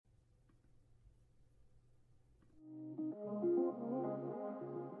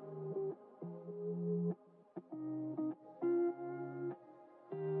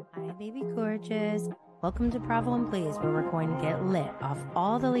bitches. Welcome to Bravo and Blaze, where we're going to get lit off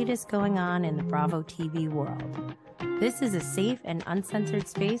all the latest going on in the Bravo TV world. This is a safe and uncensored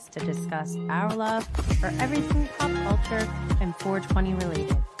space to discuss our love for everything pop culture and 420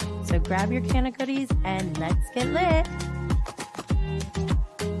 related. So grab your can of goodies and let's get lit.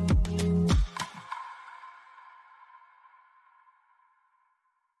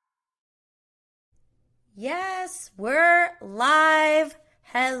 Yes, we're live.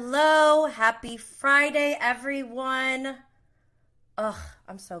 Hello, happy Friday, everyone. Ugh,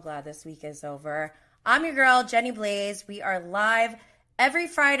 I'm so glad this week is over. I'm your girl, Jenny Blaze. We are live every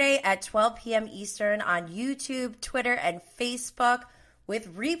Friday at 12 p.m. Eastern on YouTube, Twitter, and Facebook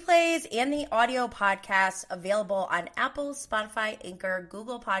with replays and the audio podcast available on Apple, Spotify, Anchor,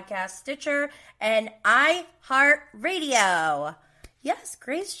 Google Podcasts, Stitcher, and iHeartRadio. Yes,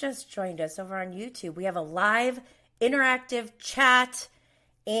 Grace just joined us over on YouTube. We have a live interactive chat,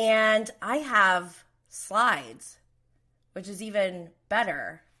 and I have slides, which is even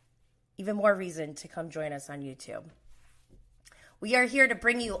better, even more reason to come join us on YouTube. We are here to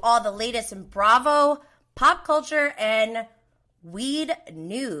bring you all the latest in Bravo, pop culture, and weed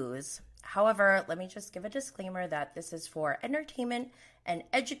news. However, let me just give a disclaimer that this is for entertainment and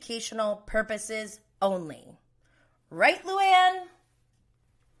educational purposes only. Right, Luann?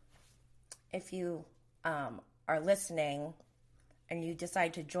 If you are listening and you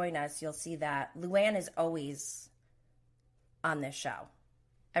decide to join us, you'll see that Luann is always on this show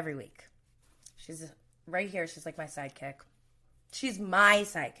every week. She's right here. She's like my sidekick. She's my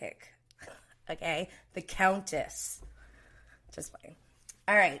sidekick. Okay? The Countess. Just fine.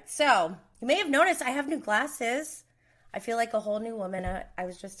 All right. So you may have noticed I have new glasses. I feel like a whole new woman. I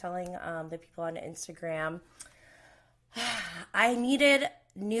was just telling the people on Instagram, I needed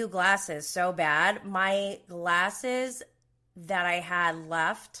new glasses so bad. My glasses that I had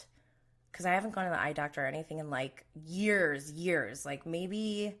left, because I haven't gone to the eye doctor or anything in like years, like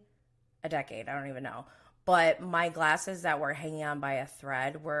maybe a decade. I don't even know. But my glasses that were hanging on by a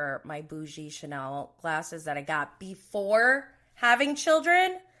thread were my bougie Chanel glasses that I got before having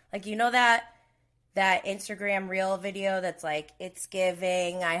children. Like, you know that Instagram reel video that's like, it's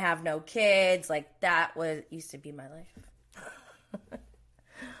giving, I have no kids. Like, that used to be my life.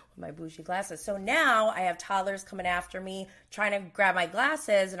 My bougie glasses. So now I have toddlers coming after me trying to grab my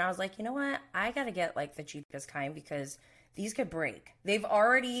glasses, and I was like, you know what? I gotta get like the cheapest kind because these could break. They've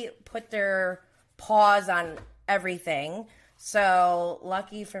already put their paws on everything. So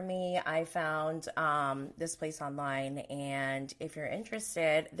lucky for me, I found this place online, and if you're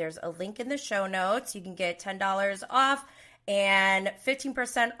interested, there's a link in the show notes. You can get $10 off and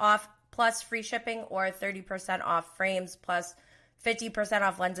 15% off plus free shipping, or 30% off frames plus 50%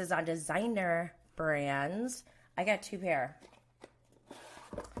 off lenses on designer brands. I got 2 pair.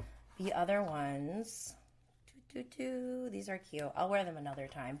 The other ones, these are cute. I'll wear them another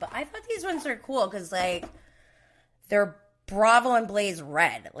time. But I thought these ones are cool because, like, they're Bravo and Blaze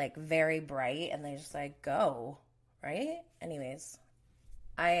red, like, very bright, and they just, like, go, right? Anyways,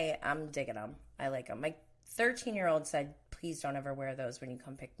 I'm digging them. I like them. My 13-year-old said, please don't ever wear those when you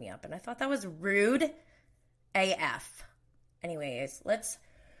come pick me up. And I thought that was rude AF. Anyways, let's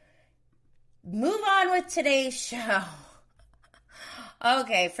move on with today's show.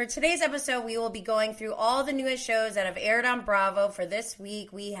 Okay, for today's episode, we will be going through all the newest shows that have aired on Bravo. For this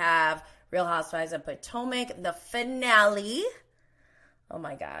week, we have Real Housewives of Potomac, the finale. Oh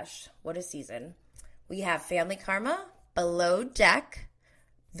my gosh, what a season. We have Family Karma, Below Deck,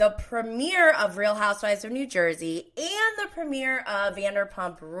 the premiere of Real Housewives of New Jersey, and the premiere of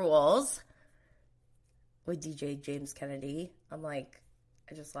Vanderpump Rules with DJ James Kennedy. I'm like,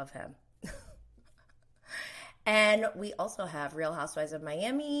 I just love him. And we also have Real Housewives of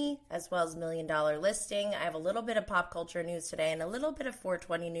Miami, as well as $1 Million Listing. I have a little bit of pop culture news today and a little bit of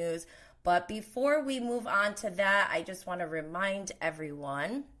 420 news. But before we move on to that, I just want to remind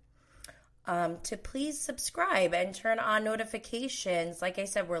everyone to please subscribe and turn on notifications. Like I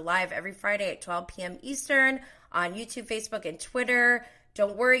said, we're live every Friday at 12 p.m. Eastern on YouTube, Facebook, and Twitter.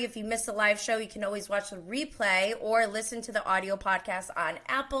 Don't worry, if you miss the live show, you can always watch the replay or listen to the audio podcast on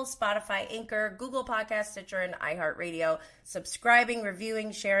Apple, Spotify, Anchor, Google Podcasts, Stitcher, and iHeartRadio. Subscribing,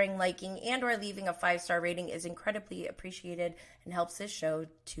 reviewing, sharing, liking, and or leaving a 5-star rating is incredibly appreciated and helps this show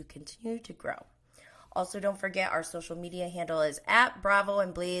to continue to grow. Also, don't forget our social media handle is at Bravo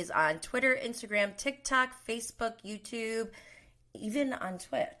and Blaze on Twitter, Instagram, TikTok, Facebook, YouTube, even on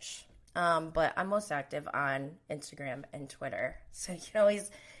Twitch. But I'm most active on Instagram and Twitter. So you can always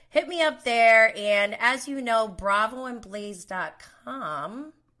hit me up there. And as you know,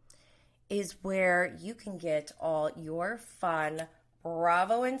 bravoandblaze.com is where you can get all your fun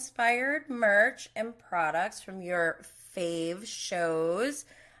Bravo-inspired merch and products from your fave shows.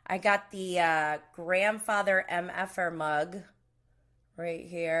 I got the Grandfather MFer mug right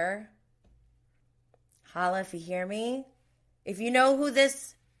here. Holla if you hear me. If you know who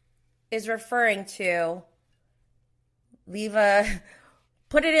this is referring to,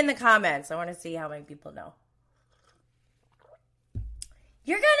 put it in the comments. I want to see how many people know.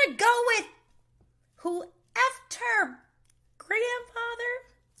 You're going to go with who effed her grandfather?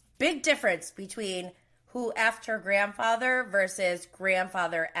 Big difference between who effed her grandfather versus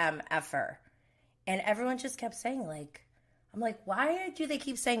Grandfather MFer. And everyone just kept saying, like, I'm like, why do they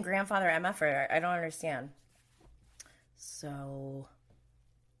keep saying Grandfather MFer? I don't understand. So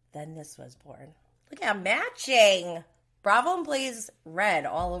then this was born. Look at matching. Bravo and Blaze red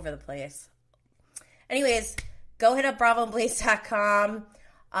all over the place. Anyways, go hit up bravoandblaze.com.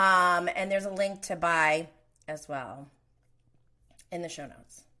 And there's a link to buy as well in the show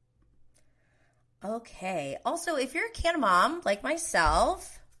notes. Okay. Also, if you're a can mom like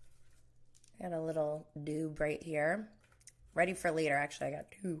myself, I got a little doob right here. Ready for later. Actually, I got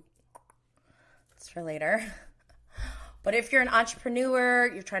two. It's for later. But if you're an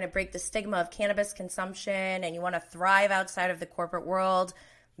entrepreneur, you're trying to break the stigma of cannabis consumption, and you want to thrive outside of the corporate world,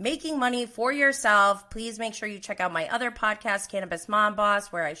 making money for yourself, please make sure you check out my other podcast, Cannabis Mom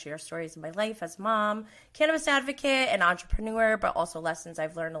Boss, where I share stories of my life as a mom, cannabis advocate, and entrepreneur, but also lessons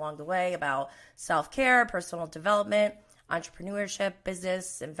I've learned along the way about self-care, personal development, entrepreneurship,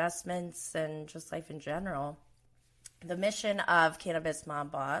 business, investments, and just life in general. The mission of Cannabis Mom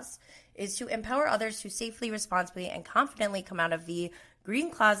Boss is to empower others to safely, responsibly, and confidently come out of the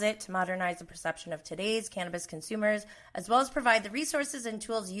green closet to modernize the perception of today's cannabis consumers, as well as provide the resources and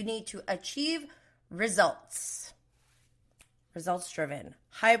tools you need to achieve results. Results driven.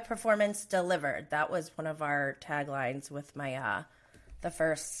 High performance delivered. That was one of our taglines with my the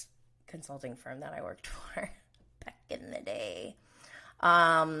first consulting firm that I worked for back in the day.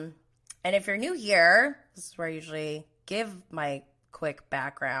 And if you're new here, this is where I usually give my quick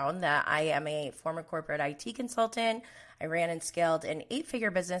background that I am a former corporate IT consultant. I ran and scaled an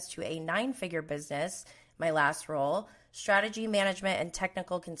 8-figure business to a 9-figure business. My last role, strategy management and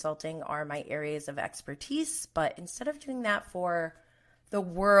technical consulting are my areas of expertise. But instead of doing that for the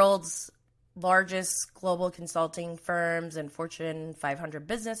world's largest global consulting firms and Fortune 500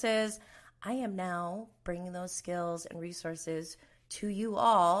 businesses, I am now bringing those skills and resources to you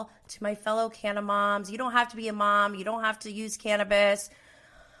all, to my fellow canna moms. You don't have to be a mom. You don't have to use cannabis.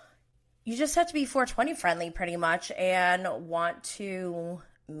 You just have to be 420 friendly pretty much and want to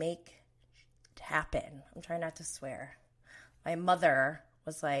make it happen. I'm trying not to swear. My mother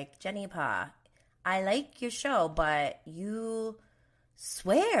was like, Jenny Pa, I like your show, but you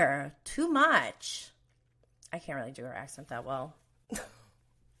swear too much. I can't really do her accent that well.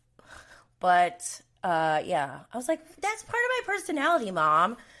 But yeah, I was like, that's part of my personality,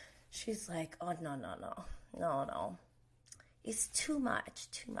 Mom. She's like, oh, no. It's too much.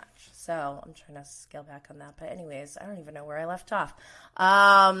 So I'm trying to scale back on that. But anyways, I don't even know where I left off.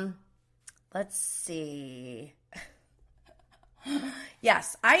 Let's see.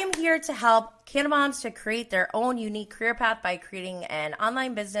 Yes, I am here to help canna moms to create their own unique career path by creating an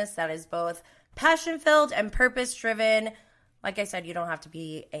online business that is both passion-filled and purpose-driven. Like I said, you don't have to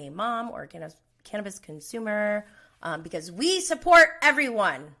be a mom or a cannabis consumer because we support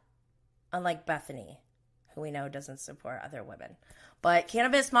everyone, unlike Bethany, who we know doesn't support other women. But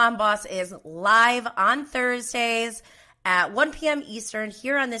Cannabis Mom Boss is live on Thursdays at 1 p.m. Eastern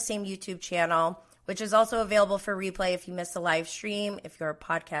here on the same YouTube channel, which is also available for replay if you missed the live stream. If you're a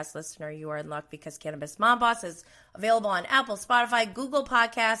podcast listener, you are in luck because Cannabis Mom Boss is available on Apple, Spotify, Google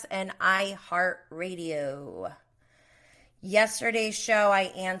Podcasts, and iHeartRadio. Yesterday's show, I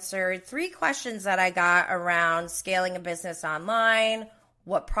answered 3 questions that I got around scaling a business online.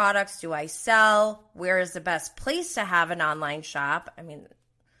 What products do I sell? Where is the best place to have an online shop? I mean,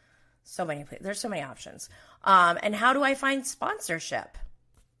 there's so many options. And how do I find sponsorship?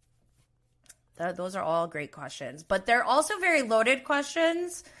 Those are all great questions, but they're also very loaded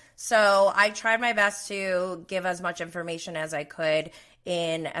questions. So I tried my best to give as much information as I could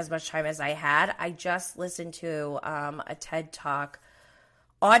in as much time as I had. I just listened to a TED Talk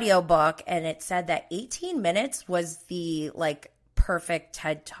audiobook, and it said that 18 minutes was the perfect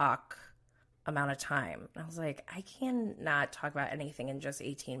TED Talk amount of time. I was like, I cannot talk about anything in just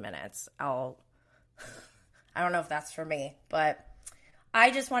 18 minutes. I don't know if that's for me, but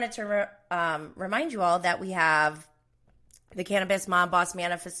I just wanted to remind you all that we have the Cannabis Mom Boss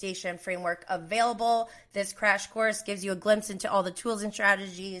Manifestation Framework available. This crash course gives you a glimpse into all the tools and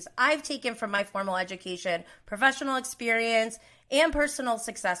strategies I've taken from my formal education, professional experience, and personal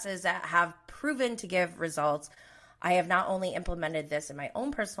successes that have proven to give results. I have not only implemented this in my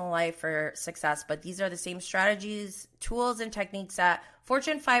own personal life for success, but these are the same strategies, tools, and techniques that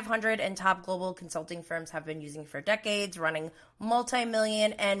Fortune 500 and top global consulting firms have been using for decades, running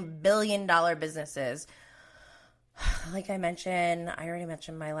multi-million and billion-dollar businesses. Like I already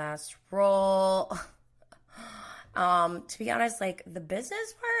mentioned my last role. To be honest, like the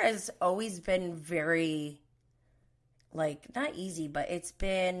business part has always been very, like, not easy, but it's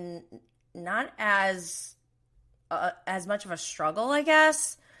been not as much of a struggle, I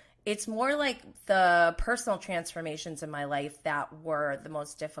guess. It's more like the personal transformations in my life that were the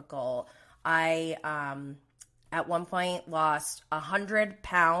most difficult. I, at one point, lost 100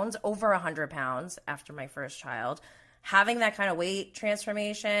 pounds, over 100 pounds after my first child. Having that kind of weight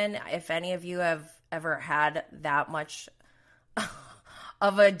transformation, if any of you have ever had that much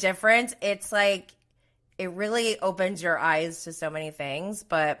of a difference, it's like it really opens your eyes to so many things.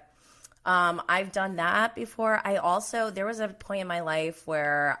 But I've done that before. There was a point in my life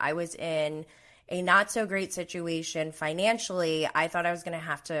where I was in a not so great situation financially. I thought I was going to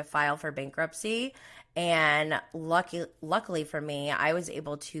have to file for bankruptcy. And luckily for me, I was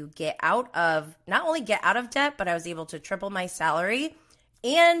able to not only get out of debt, but I was able to triple my salary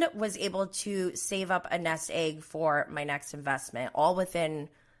and was able to save up a nest egg for my next investment, all within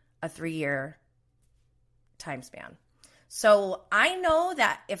a 3-year time span. So I know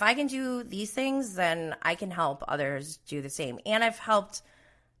that if I can do these things, then I can help others do the same. And I've helped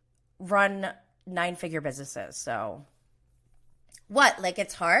run 9-figure businesses. So what? Like,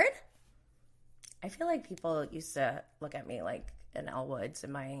 it's hard? I feel like people used to look at me like an Elle Woods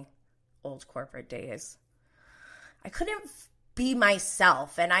in my old corporate days. I couldn't be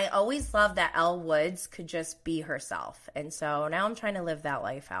myself, and I always loved that Elle Woods could just be herself. And so now I'm trying to live that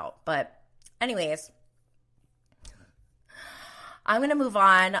life out. But anyways, I'm going to move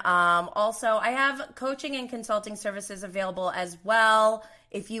on. Also, I have coaching and consulting services available as well.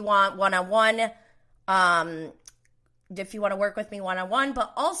 If you want one-on-one, if you want to work with me one-on-one,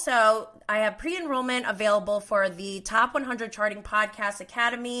 but also I have pre-enrollment available for the Top 100 Charting Podcast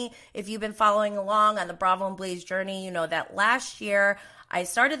Academy. If you've been following along on the Bravo and Blaze journey, you know that last year I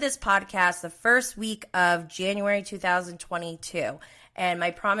started this podcast the first week of January 2022. And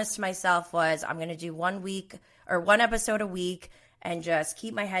my promise to myself was I'm going to do one episode a week and just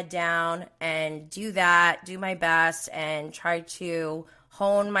keep my head down and do my best and try to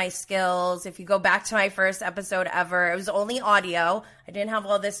hone my skills. If you go back to my first episode ever, it was only audio. I didn't have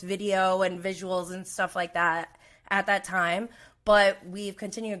all this video and visuals and stuff like that at that time, but we've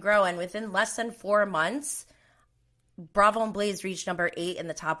continued to grow. And within less than 4 months, Bravo and Blaze reached number 8 in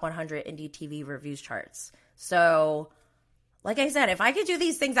the top 100 indie TV reviews charts. So, like I said, if I could do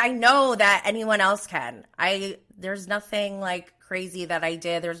these things, I know that anyone else can. There's nothing like crazy that I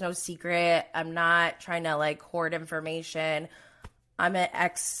did. There's no secret. I'm not trying to like hoard information. I'm an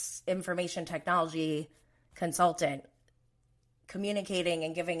information technology consultant. Communicating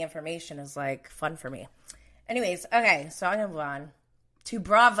and giving information is like fun for me. Anyways, okay, so I'm going to move on to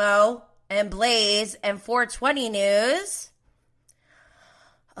Bravo and Blaze and 420 news.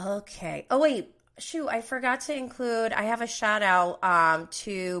 Okay. Oh, wait. Shoot, I forgot to include, I have a shout out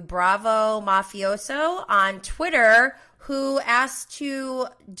to Bravo Mafioso on Twitter, who asked to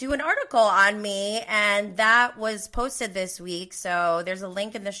do an article on me, and that was posted this week. So there's a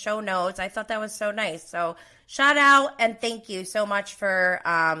link in the show notes. I thought that was so nice. So shout out and thank you so much for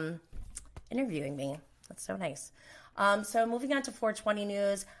interviewing me. That's so nice. So moving on to 420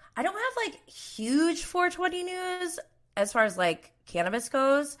 news. I don't have like huge 420 news as far as like cannabis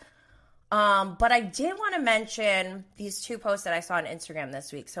goes. But I did want to mention these 2 posts that I saw on Instagram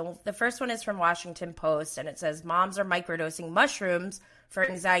this week. So the first one is from Washington Post, and it says, moms are microdosing mushrooms for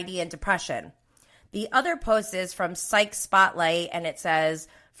anxiety and depression. The other post is from Psych Spotlight, and it says,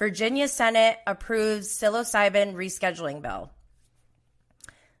 Virginia Senate approves psilocybin rescheduling bill.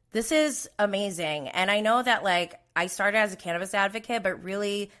 This is amazing. And I know that like I started as a cannabis advocate, but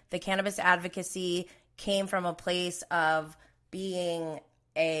really the cannabis advocacy came from a place of being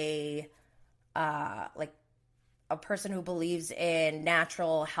a person who believes in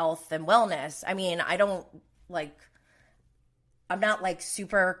natural health and wellness. I mean, I'm not like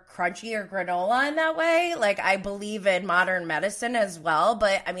super crunchy or granola in that way. Like I believe in modern medicine as well.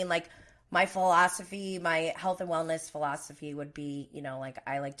 But I mean, like my philosophy, my health and wellness philosophy would be, you know, like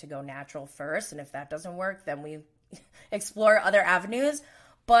I like to go natural first. And if that doesn't work, then we explore other avenues.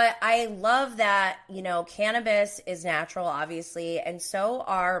 But I love that, cannabis is natural, obviously, and so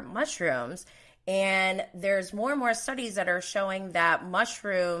are mushrooms. And there's more and more studies that are showing that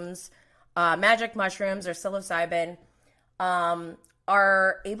mushrooms, magic mushrooms or psilocybin,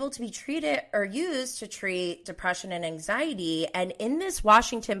 are able to be treated or used to treat depression and anxiety. And in this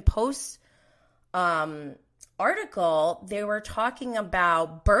Washington Post article, they were talking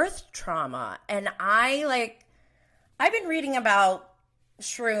about birth trauma. And I've been reading about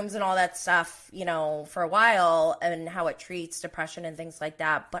shrooms and all that stuff, for a while, and how it treats depression and things like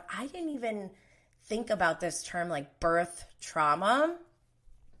that. But I didn't even think about this term like birth trauma.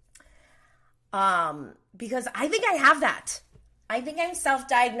 Because I think I have that. I think I'm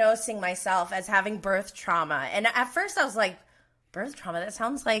self-diagnosing myself as having birth trauma. And at first I was like, birth trauma? That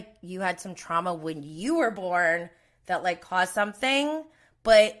sounds like you had some trauma when you were born that like caused something.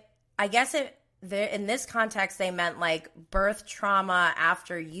 But I guess in this context, they meant like birth trauma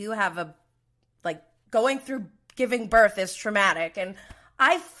after you have going through giving birth is traumatic. And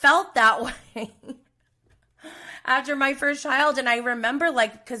I felt that way after my first child. And I remember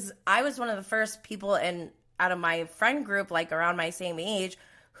because I was one of the first people out of my friend group, around my same age,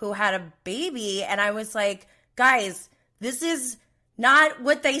 who had a baby. And I was like, guys, this is not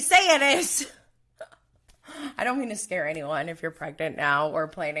what they say it is. I don't mean to scare anyone if you're pregnant now or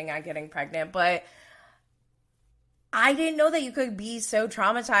planning on getting pregnant, but I didn't know that you could be so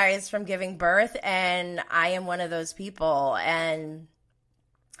traumatized from giving birth. And I am one of those people. And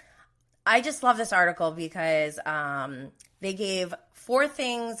I just love this article because they gave 4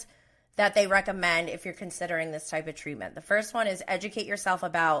 things that they recommend if you're considering this type of treatment. The first one is educate yourself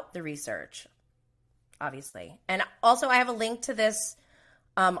about the research, obviously. And also I have a link to this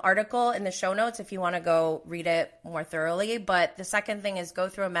article in the show notes if you want to go read it more thoroughly. But the second thing is go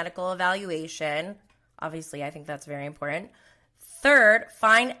through a medical evaluation. Obviously, I think that's very important. Third,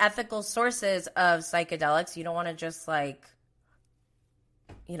 find ethical sources of psychedelics. You don't want to just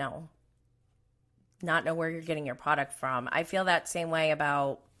not know where you're getting your product from. I feel that same way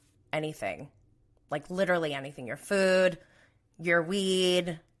about anything, literally anything, your food, your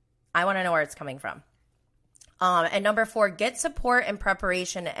weed. I want to know where it's coming from. And number 4, get support in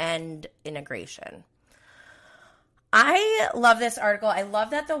preparation and integration. I love this article. I love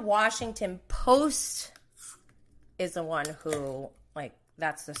that the Washington Post is the one who,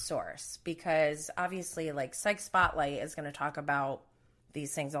 that's the source, because obviously, Psych Spotlight is going to talk about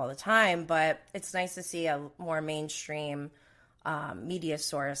these things all the time, but it's nice to see a more mainstream media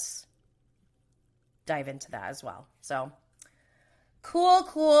source dive into that as well. So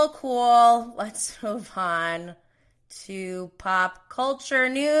cool. Let's move on to pop culture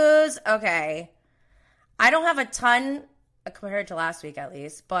news. Okay. I don't have a ton compared to last week at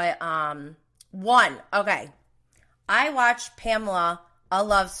least, but one. Okay. I watched Pamela, A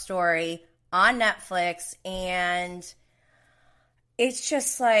Love Story on Netflix, and it's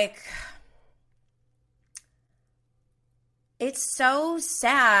just it's so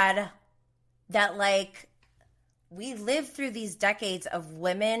sad that we lived through these decades of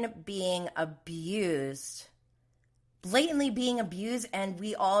women being abused, blatantly being abused, and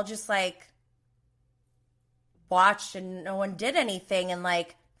we all just watched and no one did anything. And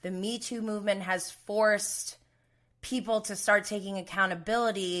the Me Too movement has forced people to start taking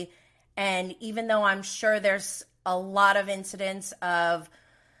accountability. And even though I'm sure there's a lot of incidents of,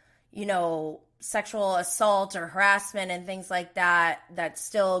 sexual assault or harassment and things like that, that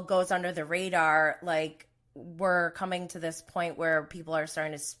still goes under the radar, we're coming to this point where people are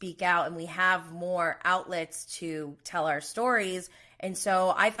starting to speak out and we have more outlets to tell our stories. And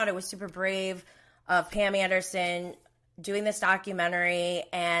so I thought it was super brave of Pam Anderson doing this documentary,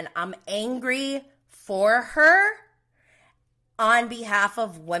 and I'm angry for her on behalf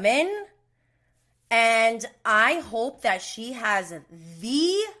of women. And I hope that she has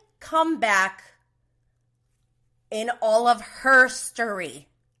the comeback in all of her story.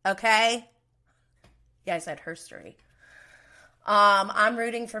 Okay? Yeah, I said her story. I'm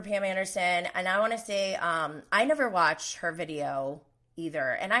rooting for Pam Anderson, and I want to say I never watched her video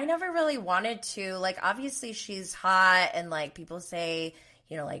either, and I never really wanted to. Obviously she's hot, and people say,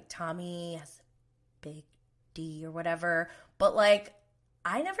 Tommy has a big D or whatever, but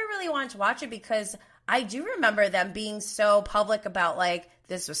I never really wanted to watch it because I do remember them being so public about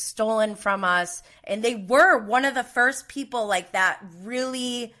this was stolen from us, and they were one of the first people that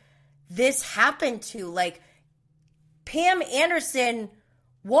really this happened to. Pam Anderson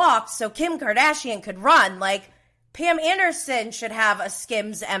walked so Kim Kardashian could run. Pam Anderson should have a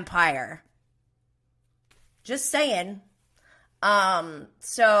Skims empire. Just saying.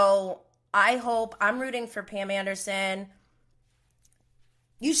 So I hope, I'm rooting for Pam Anderson.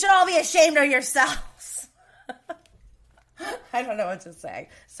 You should all be ashamed of yourselves. I don't know what to say.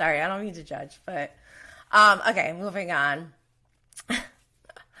 Sorry, I don't mean to judge, but okay, moving on.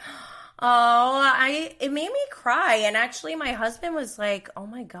 It made me cry, and actually my husband was like, oh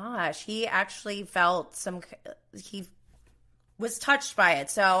my gosh, he actually felt he was touched by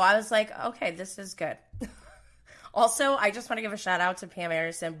it. So I was like, okay, this is good. Also, I just want to give a shout out to Pam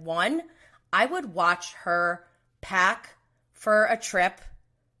Anderson. One, I would watch her pack for a trip,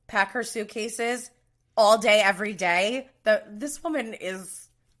 pack her suitcases all day, every day. This woman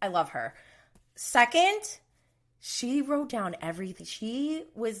I love her. Second, she wrote down everything.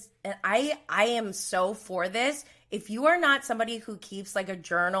 I am so for this. If you are not somebody who keeps like a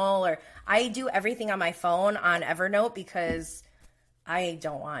journal, or I do everything on my phone on Evernote because I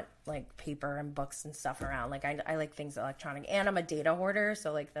don't want like paper and books and stuff around. Like I like things electronic, and I'm a data hoarder.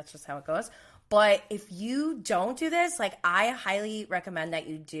 So like, that's just how it goes. But if you don't do this, like I highly recommend that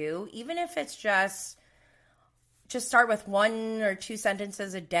you do, even if it's just start with 1 or 2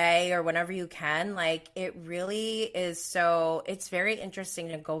 sentences a day or whenever you can. Like it really is it's very interesting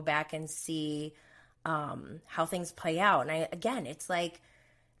to go back and see how things play out. And again, it's like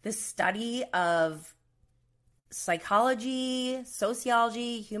the study of psychology,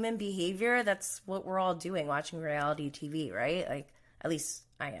 sociology, human behavior. That's what we're all doing watching reality TV, right? Like at least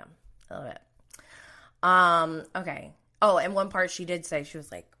I am a little bit. Okay. Oh, and one part she did say, she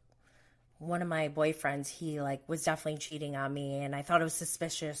was like, one of my boyfriends, he like was definitely cheating on me, and I thought it was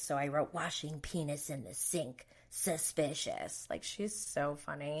suspicious, so I wrote washing penis in the sink. Suspicious. Like, she's so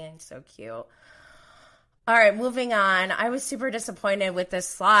funny and so cute. All right, moving on. I was super disappointed with this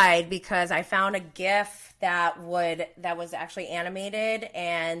slide because I found a GIF that was actually animated,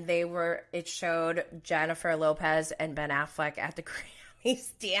 and it showed Jennifer Lopez and Ben Affleck at the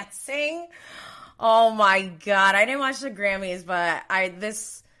Grammys dancing. Oh my God. I didn't watch the Grammys, but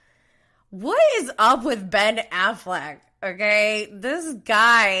what is up with Ben Affleck? Okay, this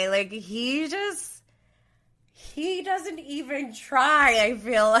guy, like, he doesn't even try. I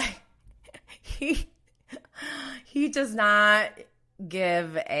feel like he does not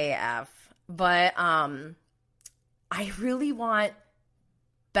give a F. But I really want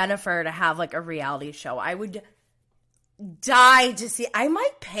Bennifer to have like a reality show. I would die to see. I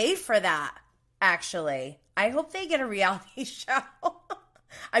might pay for that, actually. I hope they get a reality show.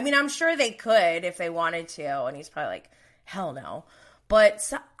 I mean, I'm sure they could if they wanted to, and he's probably like, hell no.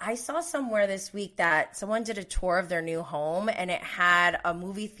 But I saw somewhere this week that someone did a tour of their new home, and it had a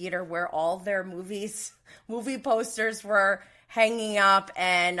movie theater where all their movie posters were hanging up,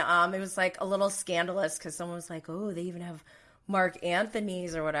 and it was like a little scandalous because someone was like, oh, they even have Mark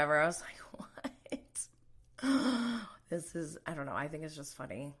Anthony's or whatever. I was like, what? This is, I don't know. I think it's just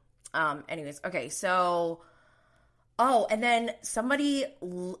funny. Anyways, okay, so... Oh, and then somebody...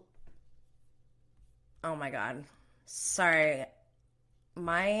 Oh, my God. Sorry.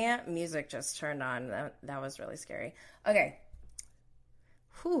 My music just turned on. That was really scary. Okay.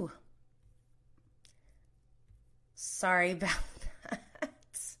 Whew. Sorry about that.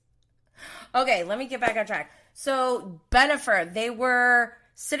 Okay, let me get back on track. So, Bennifer, they were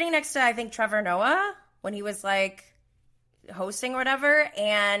sitting next to, I think, Trevor Noah when he was, like, hosting or whatever,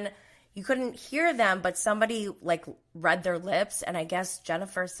 and... You couldn't hear them, but somebody, like, read their lips, and I guess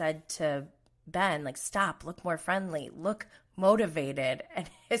Jennifer said to Ben, like, stop, look more friendly, look motivated, and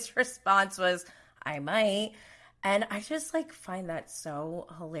his response was, I might, and I just, like, find that so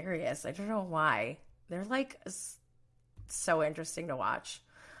hilarious. I don't know why. They're, like, so interesting to watch.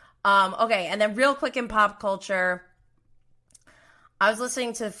 Okay, and then real quick in pop culture, I was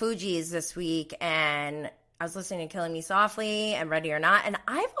listening to the Fugees this week, and... I was listening to Killing Me Softly and Ready or Not, and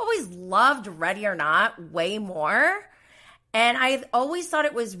I've always loved Ready or Not way more, and I've always thought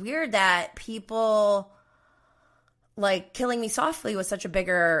it was weird that people, like, Killing Me Softly was such a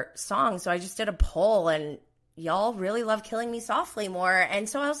bigger song, so I just did a poll, and y'all really love Killing Me Softly more, and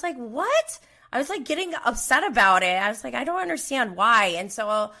so I was like, what? I was, like, getting upset about it. I was like, I don't understand why,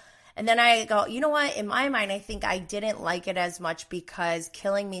 and then I go, you know what? In my mind, I think I didn't like it as much because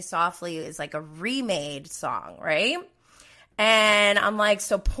Killing Me Softly is like a remade song, right? And I'm like,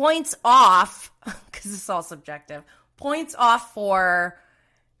 so points off, because it's all subjective, points off for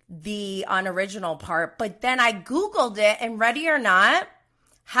the unoriginal part. But then I Googled it, and Ready or Not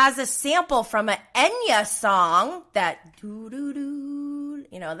has a sample from an Enya song that doo-doo-doo,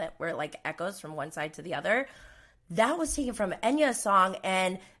 that where it like echoes from one side to the other. That was taken from Enya's song,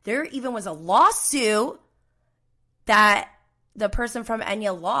 and there even was a lawsuit that the person from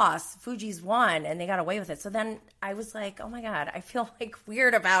Enya lost. Fugees won, and they got away with it. So then I was like, oh my God, I feel like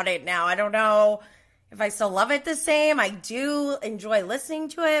weird about it now. I don't know if I still love it the same. I do enjoy listening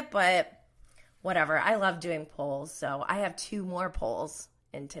to it, but whatever. I love doing polls, so I have 2 more polls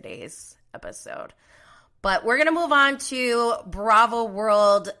in today's episode. But we're going to move on to Bravo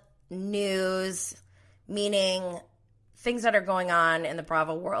World news, meaning things that are going on in the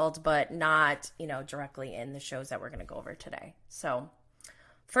Bravo world, but not, directly in the shows that we're going to go over today. So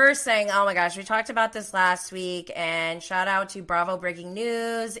first thing, oh my gosh, we talked about this last week, and shout out to Bravo Breaking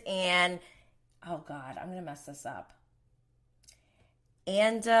News and, oh God, I'm going to mess this up.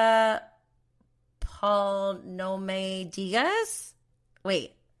 And Paul Nome Diaz?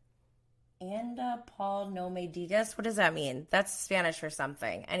 Wait. And Paul Nome Diaz? What does that mean? That's Spanish for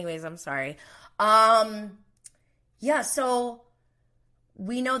something. Anyways, I'm sorry. Yeah, so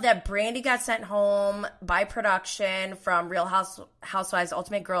we know that Brandy got sent home by production from Real Housewives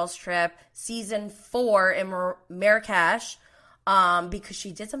Ultimate Girls Trip Season 4 in Marrakesh because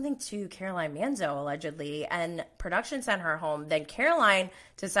she did something to Caroline Manzo, allegedly, and production sent her home. Then Caroline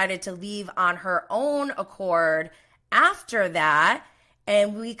decided to leave on her own accord after that.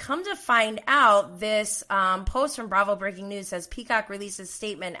 And we come to find out this post from Bravo Breaking News says Peacock releases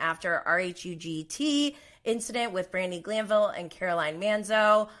statement after RHUGT incident with Brandy Glanville and Caroline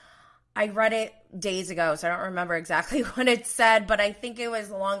Manzo. I read it days ago, so I don't remember exactly what it said, but I think it was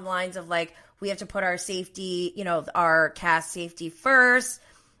along the lines of like, we have to put our safety, our cast safety first.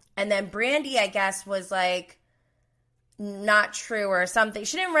 And then Brandy, I guess, was like, not true or something.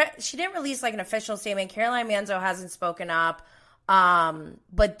 She didn't release like an official statement. Caroline Manzo hasn't spoken up.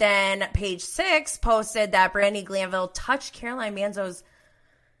 But then Page 6 posted that Brandy Glanville touched Caroline Manzo's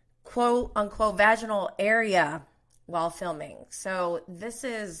quote unquote vaginal area while filming. So this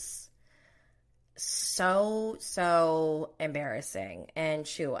is so embarrassing. And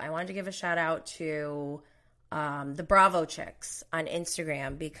shoot, I wanted to give a shout out to the Bravo chicks on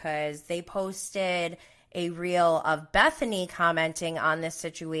Instagram because they posted a reel of Bethany commenting on this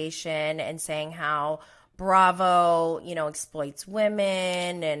situation and saying how Bravo, exploits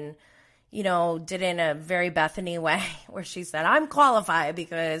women and, did in a very Bethany way where she said, I'm qualified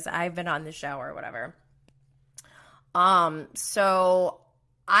because I've been on the show or whatever. So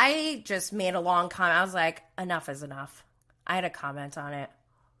I just made a long comment. I was like, enough is enough. I had a comment on it.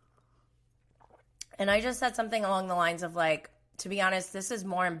 And I just said something along the lines of like, to be honest, this is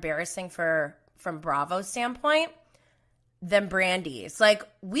more embarrassing from Bravo's standpoint than Brandy's. Like,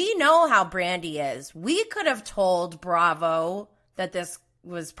 we know how Brandy is. We could have told Bravo that this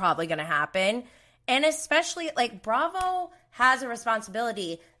was probably going to happen. And especially, like, Bravo has a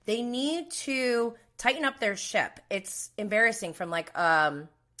responsibility. They need to tighten up their ship. It's embarrassing from, like,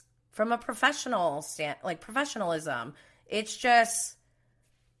 from a professional professionalism. It's just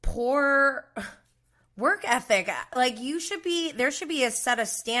poor work ethic. Like, there should be a set of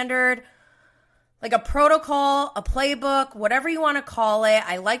standard, like a protocol, a playbook, whatever you want to call it.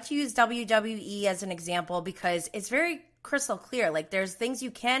 I like to use WWE as an example because it's very crystal clear. Like, there's things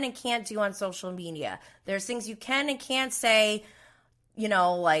you can and can't do on social media. There's things you can and can't say,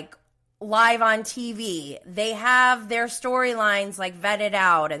 like live on TV. They have their storylines like vetted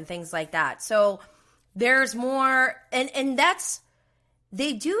out and things like that. So there's more, and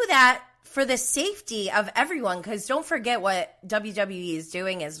they do that for the safety of everyone, because don't forget what WWE is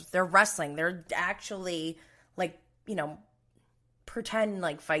doing is they're wrestling. They're actually like, pretend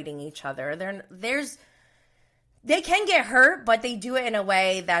like fighting each other. They can get hurt, but they do it in a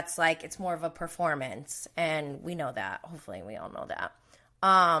way that's like, it's more of a performance. And we know that. Hopefully we all know that.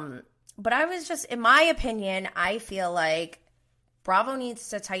 But I was just, in my opinion, I feel like Bravo needs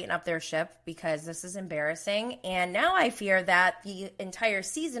to tighten up their ship because this is embarrassing. And now I fear that the entire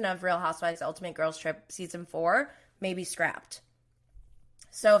season of Real Housewives Ultimate Girls Trip Season 4 may be scrapped.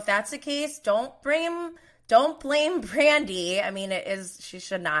 So if that's the case, don't blame Brandy. I mean, she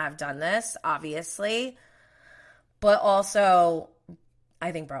should not have done this, obviously. But also,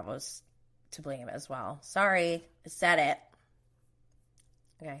 I think Bravo's to blame as well. Sorry, I said it.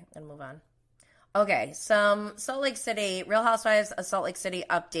 Okay, I'm going to move on. Okay, some Salt Lake City, Real Housewives of Salt Lake City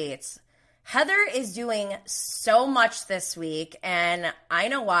updates. Heather is doing so much this week, and I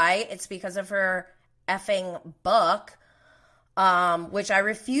know why. It's because of her effing book, which I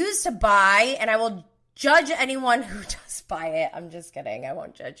refuse to buy, and I will judge anyone who does buy it. I'm just kidding. I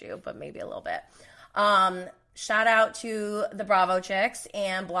won't judge you, but maybe a little bit. Shout out to the Bravo chicks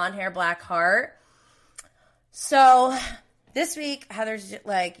and Blonde Hair Black Heart. So this week, Heather's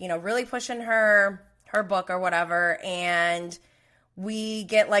like, really pushing her book or whatever, and we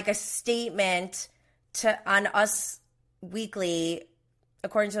get like a statement on Us Weekly,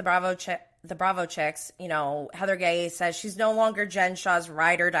 according to the Bravo chicks. Heather Gay says she's no longer Jen Shah's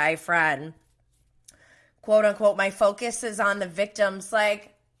ride or die friend. quote unquote, my focus is on the victims.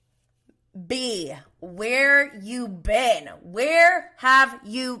 Like, B, where you been? Where have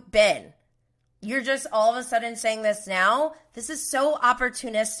you been? You're just all of a sudden saying this now? This is so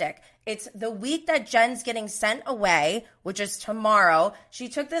opportunistic. It's the week that Jen's getting sent away, which is tomorrow. She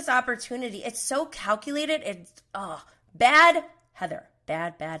took this opportunity. It's so calculated. It's bad Heather.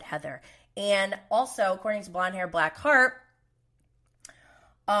 Bad Heather. And also, according to Blonde Hair Black Heart,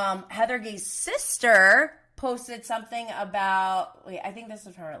 Heather Gay's sister posted something about, I think this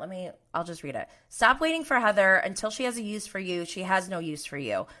is from her. I'll just read it. Stop waiting for Heather until she has a use for you. She has no use for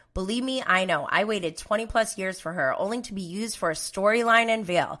you. Believe me, I know. I waited 20 plus years for her, only to be used for a storyline in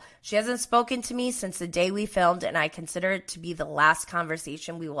Vail. She hasn't spoken to me since the day we filmed, and I consider it to be the last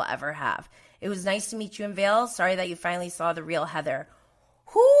conversation we will ever have. It was nice to meet you in Vail. Sorry that you finally saw the real Heather.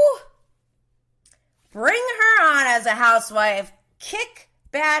 Who? Bring her on as a housewife. Kick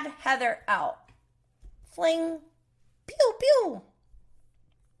bad Heather out. Fling. Pew, pew.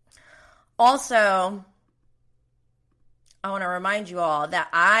 Also, I want to remind you all that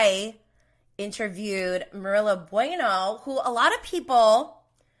I interviewed Marilla Bueno, who a lot of people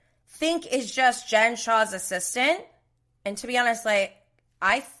think is just Jen Shah's assistant. And to be honest, like,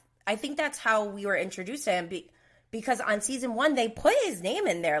 I think that's how we were introduced to him because on season 1, they put his name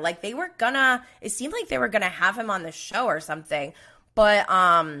in there. Like, it seemed like they were going to have him on the show or something.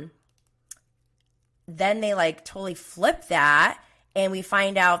 But, then they like totally flip that, and we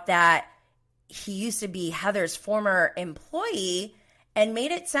find out that he used to be Heather's former employee and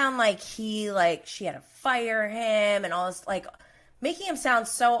made it sound like she had to fire him and all this, like making him sound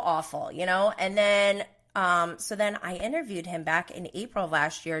so awful, you know? And then, so then I interviewed him back in April of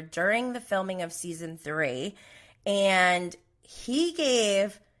last year during the filming of season 3, and he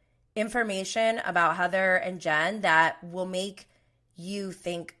gave information about Heather and Jen that will make you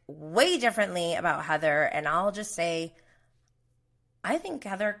think way differently about Heather. And I'll just say, I think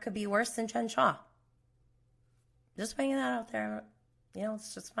Heather could be worse than Jen Shah. Just putting that out there. You know,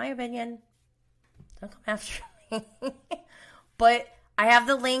 it's just my opinion. Don't come after me. But I have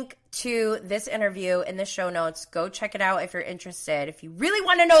the link to this interview in the show notes. Go check it out if you're interested. If you really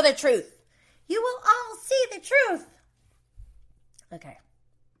want to know the truth, you will all see the truth. Okay.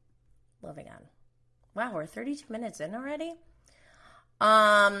 Moving on. Wow, we're 32 minutes in already.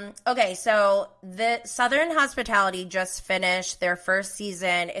 Okay, so the Southern Hospitality just finished their first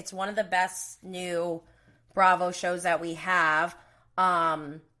season. It's one of the best new Bravo shows that we have.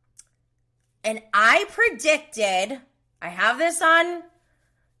 And I predicted, I have this on,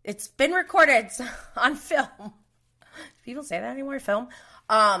 it's been recorded on film. Do people say that anymore? Film?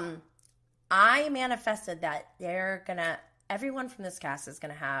 I manifested that everyone from this cast is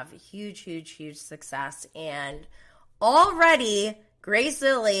gonna have huge success. And already Grace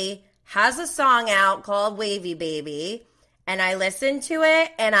Lilly has a song out called Wavy Baby, and I listened to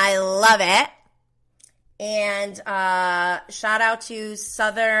it, and I love it. And shout out to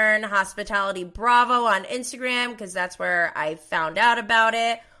Southern Hospitality Bravo on Instagram, because that's where I found out about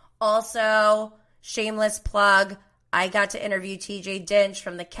it. Also, shameless plug, I got to interview TJ Dinch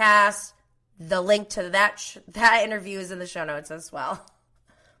from the cast. The link to that interview is in the show notes as well.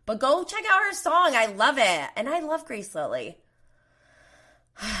 But go check out her song. I love it. And I love Grace Lilly.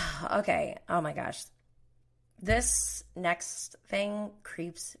 Okay. Oh my gosh. This next thing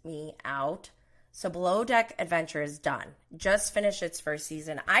creeps me out. So Below Deck Adventure is done. Just finished its first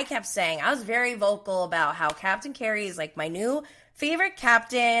season. I kept saying, I was very vocal about how Captain Carey is like my new favorite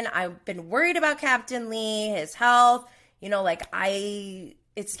captain. I've been worried about Captain Lee, his health. You know, like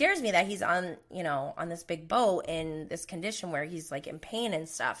it scares me that he's on this big boat in this condition where he's like in pain and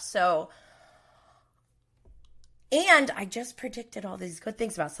stuff. So, and I just predicted all these good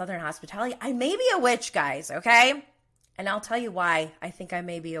things about Southern Hospitality. I may be a witch, guys, okay? And I'll tell you why I think I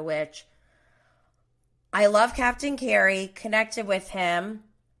may be a witch. I love Captain Carey, connected with him,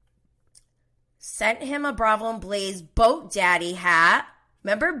 sent him a Bravo and Blaze boat daddy hat.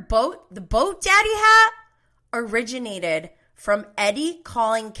 Remember the boat daddy hat originated from Eddie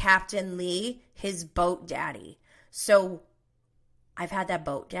calling Captain Lee his boat daddy. So I've had that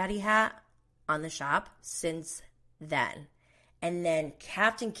boat daddy hat on the shop since then. And then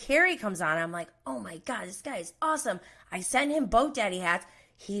Captain Carey comes on. I'm like, oh my God, this guy is awesome. I sent him boat daddy hats.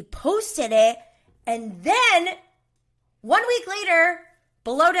 He posted it. And then 1 week later,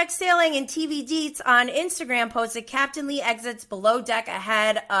 Below Deck Sailing and TV Deets on Instagram posted Captain Lee exits Below Deck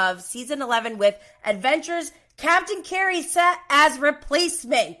ahead of season 11 with Adventures Captain Carey set as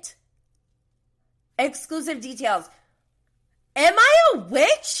replacement. Exclusive details. Am I a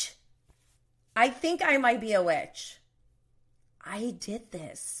witch? I think I might be a witch. I did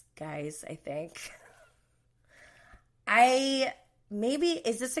this, guys, I think.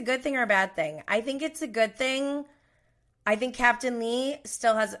 is this a good thing or a bad thing? I think it's a good thing. I think Captain Lee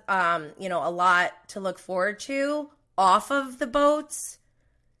still has, a lot to look forward to off of the boats.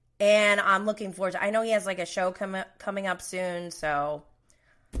 And I'm looking forward to, I know he has like a show coming up soon. So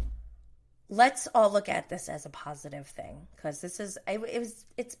let's all look at this as a positive thing. Because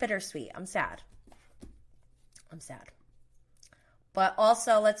it's bittersweet. I'm sad. But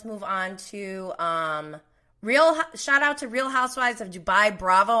also let's move on to, shout out to Real Housewives of Dubai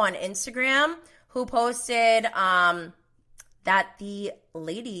Bravo on Instagram, who posted, that the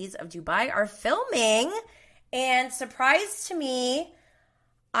ladies of Dubai are filming, and surprise to me,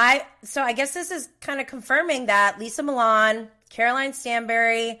 I guess this is kind of confirming that Lisa Milan, Caroline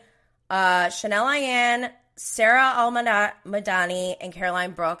Stanbury, Chanel Ayan, Sarah Al-Madani, and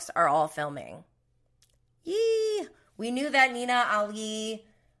Caroline Brooks are all filming. Yee! We knew that Nina Ali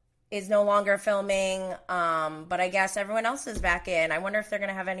is no longer filming, but I guess everyone else is back in. I wonder if they're going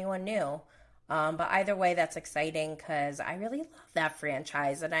to have anyone new. But either way, that's exciting because I really love that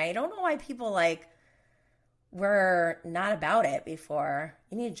franchise. And I don't know why people were not about it before.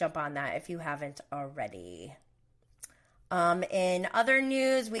 You need to jump on that if you haven't already. In other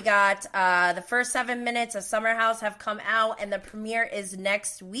news, we got the first 7 minutes of Summer House have come out, and the premiere is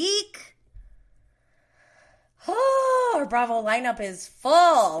next week. Oh, our Bravo lineup is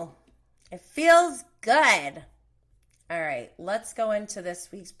full. It feels good. All right, let's go into this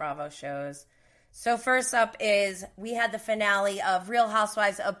week's Bravo shows. So first up is we had the finale of Real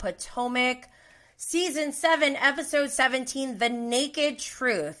Housewives of Potomac, Season 7, Episode 17, The Naked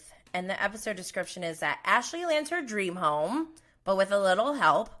Truth. And the episode description is that Ashley lands her dream home, but with a little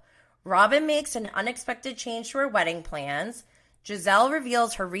help. Robin makes an unexpected change to her wedding plans. Giselle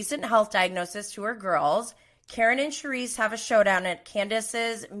reveals her recent health diagnosis to her girls. Karen and Charisse have a showdown at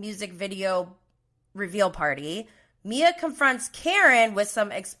Candace's music video reveal party. Mia confronts Karen with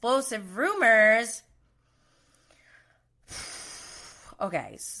some explosive rumors.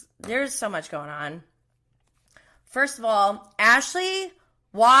 Okay, there's so much going on. First of all, Ashley,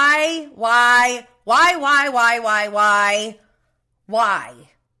 why?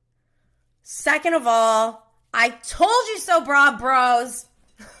 Second of all, I told you so, bros.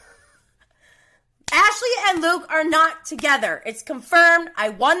 Ashley and Luke are not together. It's confirmed. I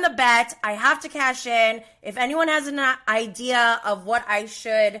won the bet. I have to cash in. If anyone has an idea of what I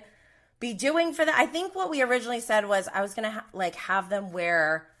should be doing for that, I think what we originally said was I was going to have them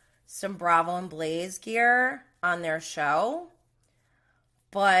wear some Bravo and Blaze gear on their show.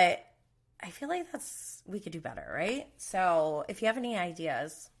 But I feel like we could do better, right? So if you have any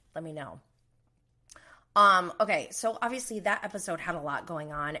ideas, let me know. Okay, so obviously that episode had a lot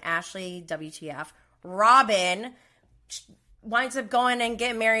going on. Ashley, WTF. Robin winds up going and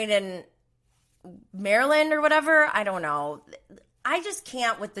getting married in Maryland or whatever. I don't know. I just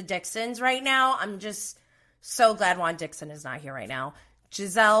can't with the Dixons right now. I'm just so glad Juan Dixon is not here right now.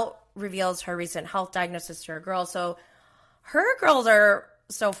 Giselle reveals her recent health diagnosis to her girls. So her girls are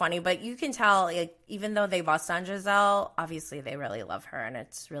so funny, but you can tell, even though they bust on Giselle, obviously they really love her, and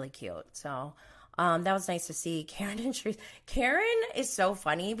it's really cute. So that was nice to see. Karen and Charisse. Karen is so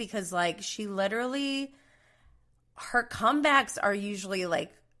funny because, she literally, her comebacks are usually,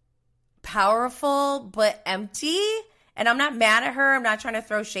 powerful but empty. And I'm not mad at her. I'm not trying to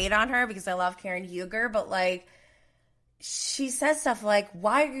throw shade on her because I love Karen Huger. But, she says stuff like,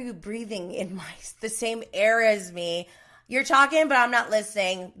 why are you breathing in the same air as me? You're talking, but I'm not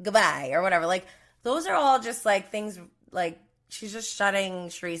listening. Goodbye. Or whatever. Those are all just, things, she's just shutting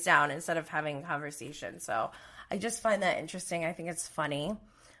Charisse down instead of having a conversation. So I just find that interesting. I think it's funny.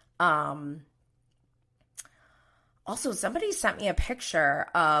 Also, somebody sent me a picture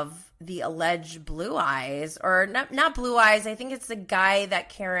of the alleged blue eyes, or not blue eyes. I think it's the guy that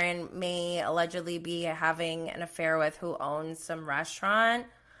Karen may allegedly be having an affair with who owns some restaurant.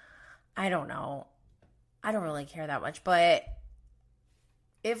 I don't know. I don't really care that much. But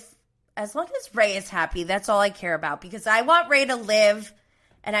as long as Ray is happy, that's all I care about, because I want Ray to live,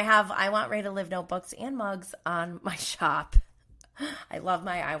 and I want Ray to live notebooks and mugs on my shop. I love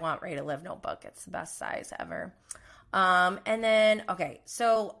my I want Ray to live notebook. It's the best size ever. And then, okay,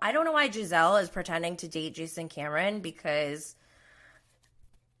 so I don't know why Giselle is pretending to date Jason Cameron, because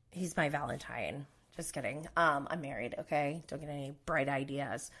he's my Valentine. Just kidding. I'm married, okay? Don't get any bright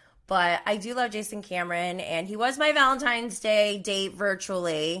ideas. But I do love Jason Cameron, and he was my Valentine's Day date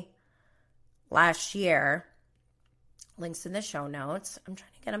virtually last year. Links in the show notes. I'm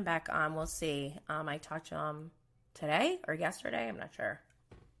trying to get him back on. We'll see. I talked to him today or yesterday. I'm not sure.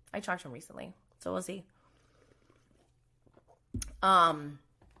 I talked to him recently, so we'll see.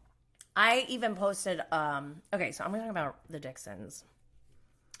 I even posted, okay, so I'm going to talk about the Dixons.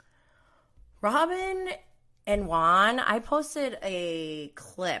 Robin and Juan, I posted a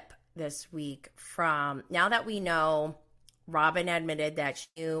clip this week from, now that we know Robin admitted that she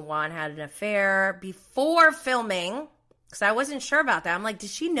knew Juan had an affair before filming, because I wasn't sure about that. I'm like, did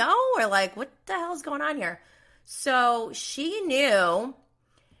she know? Or like, what the hell's going on here? So she knew.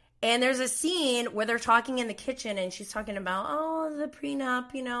 And there's a scene where they're talking in the kitchen and she's talking about, oh, the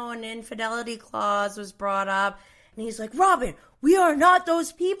prenup, an infidelity clause was brought up. And he's like, Robin, we are not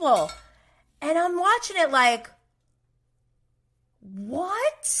those people. And I'm watching it like,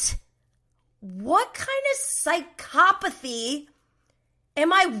 what? What kind of psychopathy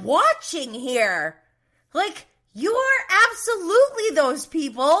am I watching here? Like, you are absolutely those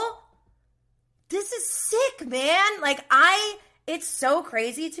people. This is sick, man. Like, it's so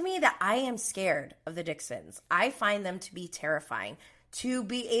crazy to me that I am scared of the Dixons. I find them to be terrifying. To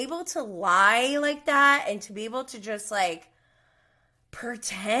be able to lie like that and to be able to just like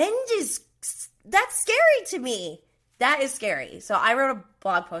pretend that's scary to me. That is scary. So I wrote a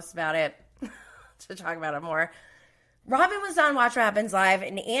blog post about it to talk about it more. Robin was on Watch What Happens Live,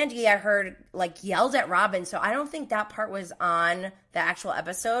 and Andy, I heard, like, yelled at Robin. So I don't think that part was on the actual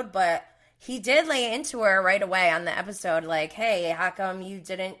episode, but he did lay into her right away on the episode, like, hey, how come you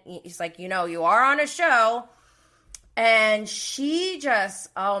didn't? He's like, you are on a show. And she just,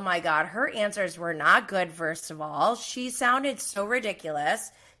 oh my God, her answers were not good, first of all. She sounded so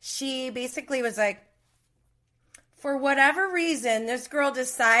ridiculous. She basically was like, for whatever reason, this girl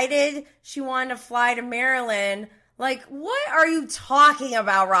decided she wanted to fly to Maryland. Like, what are you talking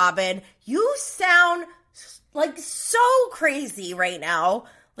about, Robin? You sound like so crazy right now.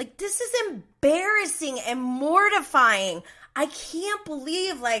 Like, this is embarrassing and mortifying. I can't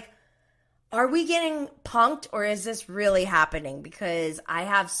believe, like, are we getting punked or is this really happening? Because I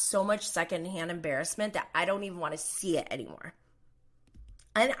have so much secondhand embarrassment that I don't even want to see it anymore.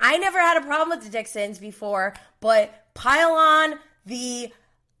 And I never had a problem with the Dixons before, but pile on the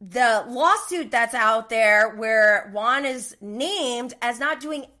lawsuit that's out there where Juan is named as not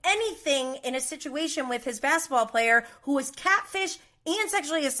doing anything in a situation with his basketball player who was catfished and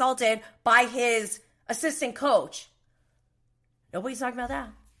sexually assaulted by his assistant coach. Nobody's talking about that.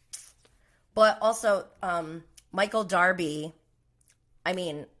 But also, Michael Darby,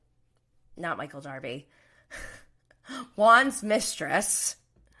 not Michael Darby, Juan's mistress.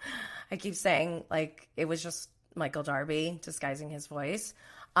 I keep saying, like, it was just Michael Darby disguising his voice.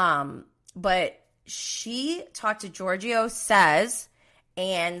 But she talked to Giorgio Says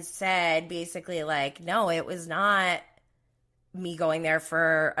and said basically, like, no, it was not me going there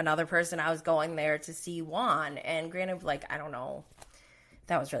for another person. I was going there to see Juan. And granted, like, I don't know if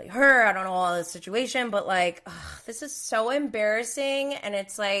that was really her. I don't know all the situation. But, like, this is so embarrassing. And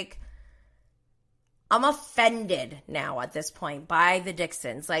it's like, I'm offended now at this point by the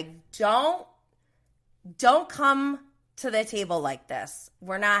Dixons. Like, don't come to the table like this.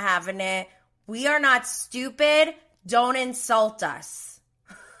 We're not having it. We are not stupid. Don't insult us.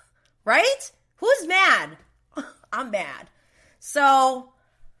 Right? Who's mad? I'm mad. So,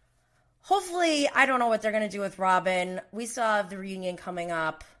 hopefully, I don't know what they're going to do with Robin. We still have the reunion coming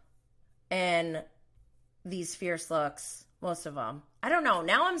up. And these fierce looks, most of them. I don't know.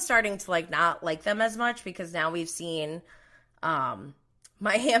 Now I'm starting to like not like them as much because now we've seen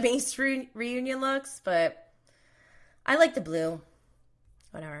Miami's reunion looks, but I like the blue.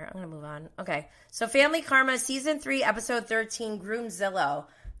 Whatever. I'm going to move on. Okay. So Family Karma Season 3, Episode 13, Groomzilla.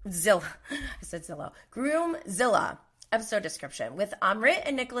 I said Zillow. Groomzilla. Episode description. With Amrit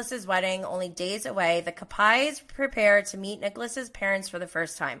and Nicholas's wedding only days away, the Kapais prepare to meet Nicholas's parents for the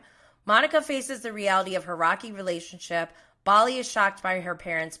first time. Monica faces the reality of her rocky relationship. Bali is shocked by her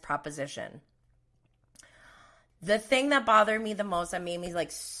parents' proposition. The thing that bothered me the most, that made me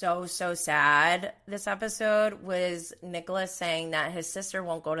like so sad this episode, was Nicholas saying that his sister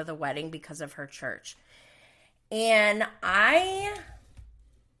won't go to the wedding because of her church. And I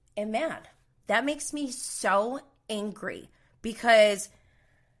am mad. That makes me so angry because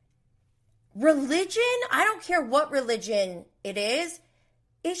religion, I don't care what religion it is,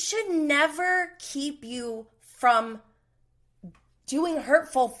 it should never keep you from doing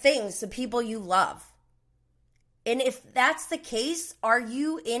hurtful things to people you love. And if that's the case, are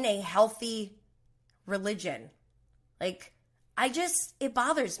you in a healthy religion? Like, it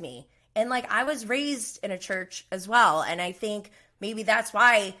bothers me. And like, I was raised in a church as well. And I think maybe that's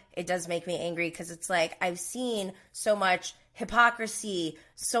why it does make me angry. Because it's like, I've seen so much hypocrisy,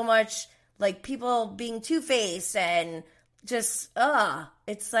 so much like people being two-faced and just,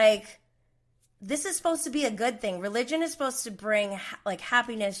 it's like, this is supposed to be a good thing. Religion is supposed to bring like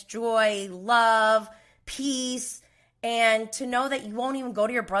happiness, joy, love, peace. And to know that you won't even go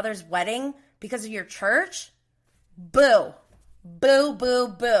to your brother's wedding because of your church, boo, boo, boo,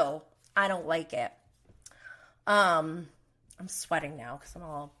 boo. I don't like it. I'm sweating now because I'm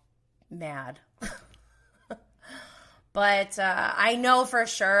all mad. But I know for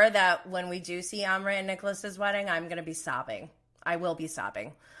sure that when we do see Amrit and Nicholas's wedding, I'm going to be sobbing. I will be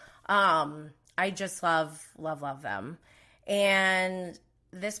sobbing. I just love them. And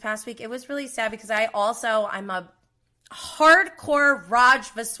this past week, it was really sad because I'm a hardcore Raj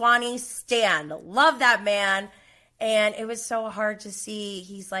Vaswani stan. Love that man. And it was so hard to see.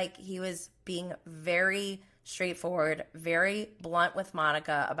 He was being very straightforward, very blunt with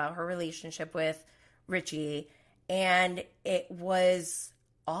Monica about her relationship with Richie. And it was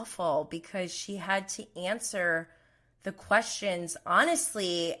awful because she had to answer the questions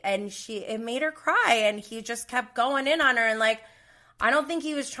honestly, and it made her cry, and he just kept going in on her. And like, I don't think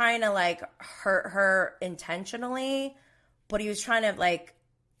he was trying to like hurt her intentionally, but he was trying to like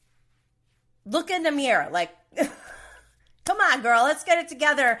look in the mirror, like, come on, girl, let's get it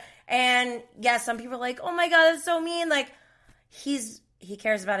together. And yeah, some people are like, oh my God, that's so mean. Like, he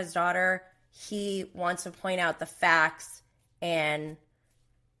cares about his daughter. He wants to point out the facts, and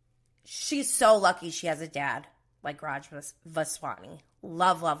she's so lucky she has a dad like Raj Vaswani.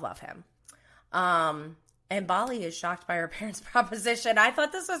 Love him. And Bali is shocked by her parents' proposition. I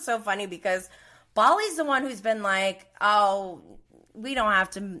thought this was so funny because Bali's the one who's been like, oh, I don't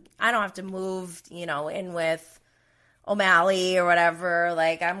have to move, in with O'Malley or whatever.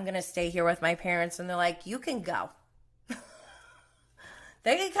 Like, I'm going to stay here with my parents. And they're like, you can go.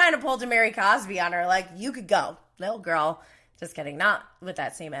 They kind of pulled a Mary Cosby on her. Like, you could go. Little girl. Just kidding. Not with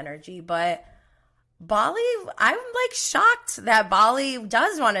that same energy, but Bali, I'm like shocked that Bali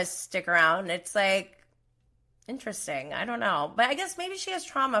does want to stick around. It's like interesting. I don't know. But I guess maybe she has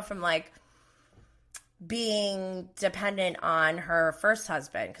trauma from like being dependent on her first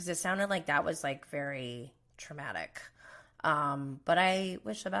husband, because it sounded like that was like very traumatic. But I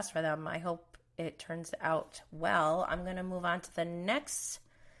wish the best for them. I hope it turns out well. I'm going to move on to the next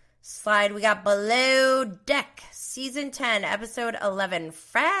slide. We got Below Deck, Season 10, Episode 11,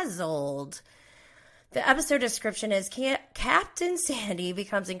 Frazzled. The episode description is Captain Sandy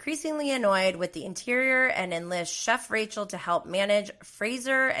becomes increasingly annoyed with the interior and enlists Chef Rachel to help manage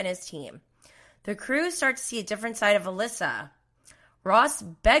Fraser and his team. The crew starts to see a different side of Alyssa. Ross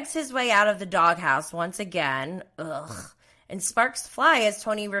begs his way out of the doghouse once again. And sparks fly as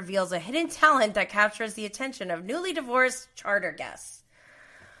Tony reveals a hidden talent that captures the attention of newly divorced charter guests.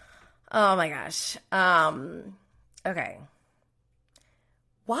 Oh my gosh. Okay.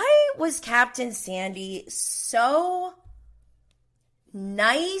 Why was Captain Sandy so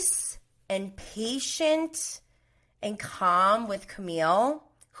nice and patient and calm with Camille,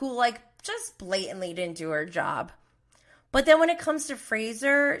 who like just blatantly didn't do her job? But then when it comes to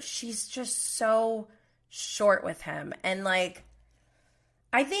Fraser, she's just so short with him. And like,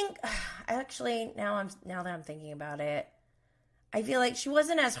 I think actually now that I'm thinking about it, I feel like she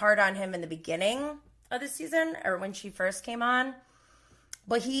wasn't as hard on him in the beginning of the season or when she first came on.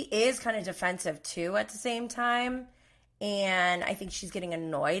 But he is kind of defensive, too, at the same time. And I think she's getting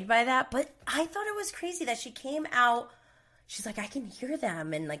annoyed by that. But I thought it was crazy that she came out. She's like, I can hear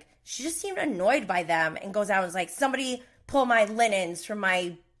them. And, like, she just seemed annoyed by them and goes out and is like, somebody pull my linens from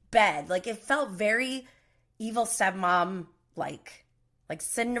my bed. Like, it felt very evil stepmom, like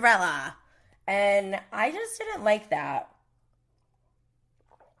Cinderella. And I just didn't like that.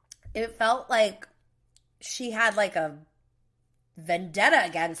 It felt like she had, like, a vendetta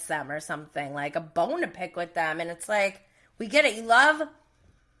against them or something, like a bone to pick with them. And it's like, we get it, you love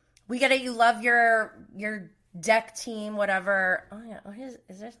your deck team, whatever. Oh yeah,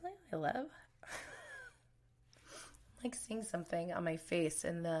 is there something I love? I'm like seeing something on my face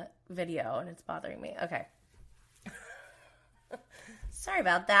in the video and it's bothering me. Okay. Sorry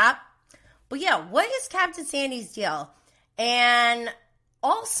about that. But yeah, what is Captain Sandy's deal? And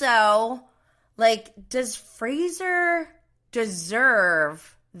also, like, does Fraser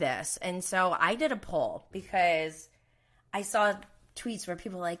deserve this? And so I did a poll because I saw tweets where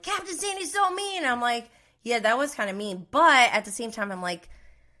people were like, Captain Sandy's so mean. And I'm like, yeah, that was kind of mean. But at the same time, I'm like,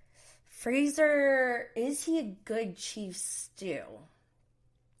 Fraser, is he a good chief stew?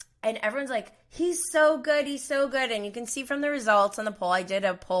 And everyone's like, he's so good. And you can see from the results on the poll, I did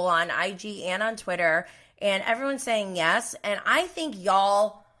a poll on IG and on Twitter, and everyone's saying yes. And I think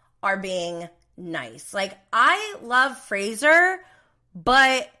y'all are being nice. Like, I love Fraser,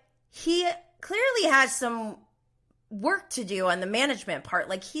 but he clearly has some work to do on the management part.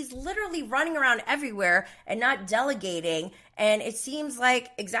 Like, he's literally running around everywhere and not delegating. And it seems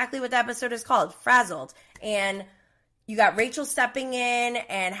like exactly what the episode is called, frazzled. And you got Rachel stepping in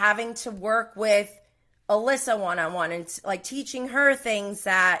and having to work with Alyssa one-on-one and like teaching her things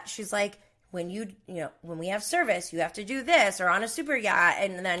that she's like, when when we have service, you have to do this, or on a super yacht.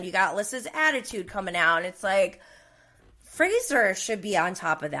 And then you got Alyssa's attitude coming out. And it's like, Fraser should be on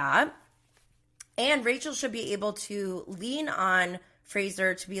top of that. And Rachel should be able to lean on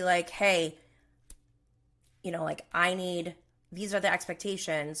Fraser to be like, hey, like, these are the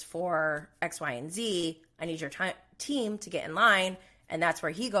expectations for X, Y, and Z. I need your team to get in line. And that's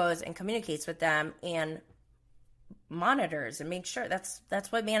where he goes and communicates with them and monitors and makes sure.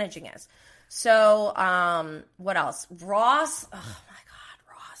 That's what managing is. So what else? Ross. Oh, my God,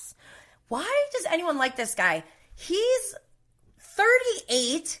 Ross. Why does anyone like this guy? He's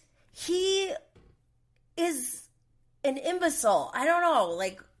 38. He is an imbecile. I don't know.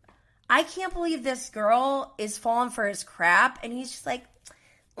 Like, I can't believe this girl is falling for his crap. And he's just like,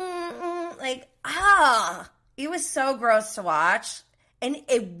 it was so gross to watch. And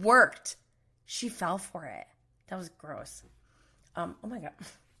it worked. She fell for it. That was gross. Oh my God.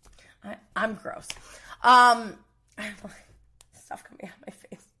 I'm gross. Stuff coming out of my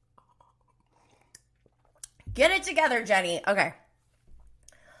face. Get it together, Jenny. Okay.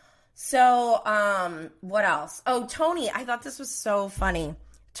 So, what else? Oh, Tony. I thought this was so funny.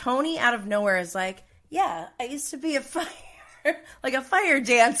 Tony out of nowhere is like, yeah, I used to be a fire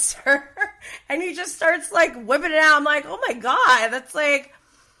dancer. And he just starts like whipping it out. I'm like, oh my God,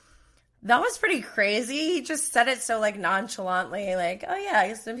 that was pretty crazy. He just said it so like nonchalantly, like, oh yeah, I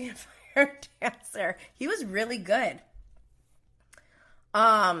used to be a fire dancer. He was really good.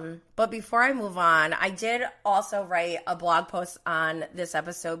 But before I move on, I did also write a blog post on this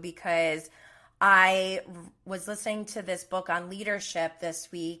episode because I was listening to this book on leadership this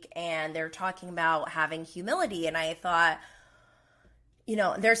week, and they're talking about having humility. And I thought,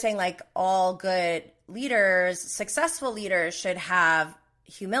 they're saying like all good leaders, successful leaders should have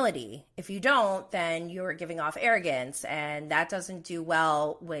humility. If you don't, then you're giving off arrogance, and that doesn't do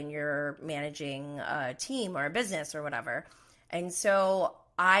well when you're managing a team or a business or whatever. And so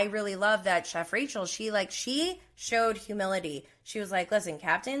I really love that Chef Rachel, she showed humility. She was like, listen,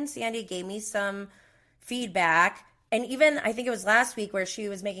 Captain Sandy gave me some feedback. And even, I think it was last week where she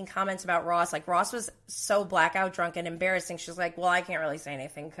was making comments about Ross. Like, Ross was so blackout drunk and embarrassing. She's like, well, I can't really say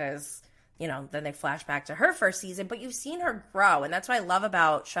anything because, then they flash back to her first season. But you've seen her grow. And that's what I love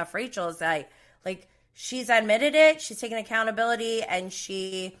about Chef Rachel is that, like, she's admitted it. She's taken accountability, and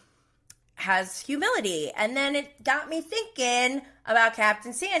she has humility. And then it got me thinking about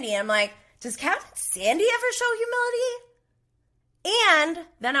Captain Sandy. I'm like, does Captain Sandy ever show humility? And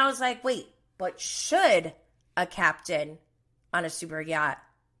then I was like, wait, but should a captain on a super yacht,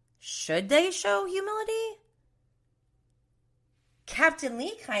 should they show humility? Captain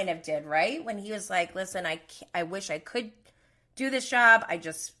Lee kind of did, right? When he was like, listen, I wish I could do this job. I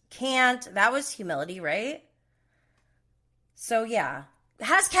just can't. That was humility, right? So yeah.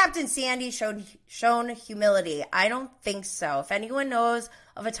 Has Captain Sandy shown humility? I don't think so. If anyone knows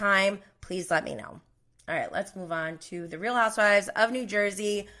of a time, please let me know. All right, let's move on to The Real Housewives of New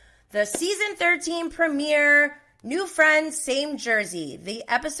Jersey. The season 13 premiere, new friends, same Jersey. The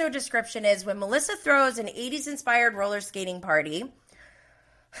episode description is when Melissa throws an 80s-inspired roller skating party.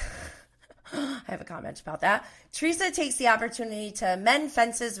 I have a comment about that. Teresa takes the opportunity to mend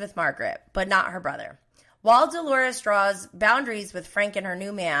fences with Margaret, but not her brother. While Dolores draws boundaries with Frank and her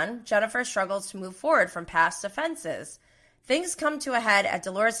new man, Jennifer struggles to move forward from past offenses. Things come to a head at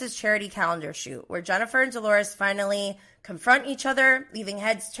Dolores' charity calendar shoot, where Jennifer and Dolores finally confront each other, leaving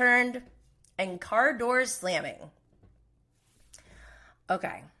heads turned and car doors slamming.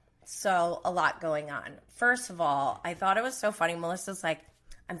 Okay, so a lot going on. First of all, I thought it was so funny. Melissa's like,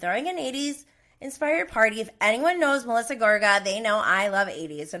 I'm throwing an 80s inspired party. If anyone knows Melissa Gorga, they know I love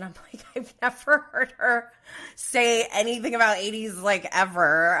 80s. And I'm like, I've never heard her say anything about 80s like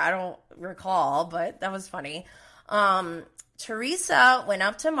ever. I don't recall, but that was funny. Teresa went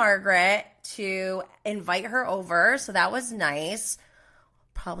up to Margaret to invite her over, so that was nice.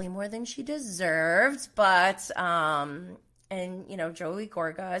 Probably more than she deserved, but and Joey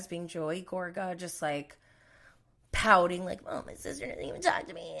Gorga is being Joey Gorga, just like pouting like, oh, my sister didn't even talk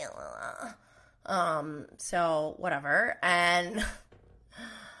to me. So whatever. And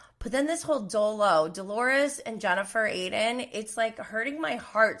but then this whole Dolo, Dolores and Jennifer Aiden, it's like hurting my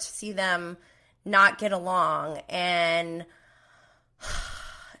heart to see them not get along. And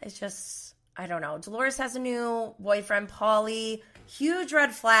it's just, I don't know. Dolores has a new boyfriend, Paulie. Huge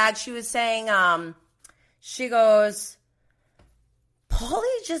red flag. She was saying she goes,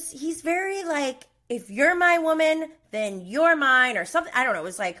 Paulie he's very like, if you're my woman, then you're mine or something. I don't know. It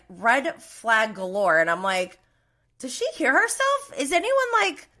was like red flag galore. And I'm like, does she hear herself? Is anyone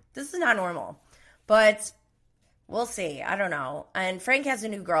like, this is not normal. But we'll see. I don't know. And Frank has a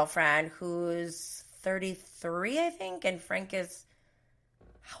new girlfriend who's 33, I think. And Frank is,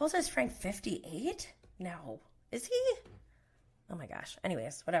 how old is Frank? 58? No. Is he? Oh my gosh.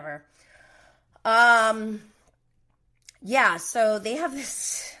 Anyways, whatever. Yeah, so they have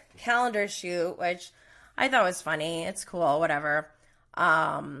this calendar shoot, which I thought was funny. It's cool, whatever.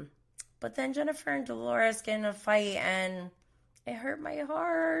 But then Jennifer and Dolores get in a fight, and it hurt my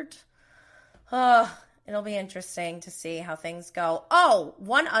heart. It'll be interesting to see how things go. Oh,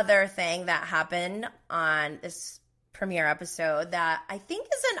 one other thing that happened on this premiere episode that I think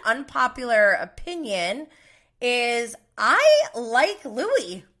is an unpopular opinion is I like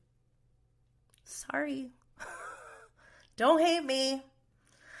Louis. Sorry. Don't hate me.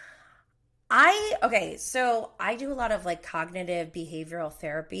 So I do a lot of like cognitive behavioral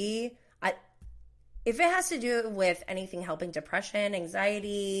therapy. If it has to do with anything helping depression,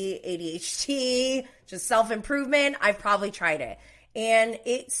 anxiety, ADHD, just self-improvement, I've probably tried it. And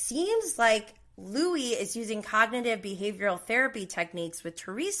it seems like Louis is using cognitive behavioral therapy techniques with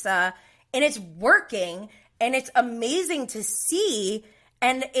Teresa, and it's working, and it's amazing to see.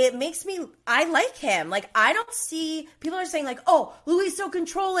 And it makes me, I like him. Like, I don't see, people are saying like, oh, Louis is so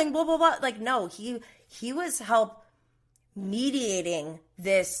controlling, blah, blah, blah. Like, no, he was help mediating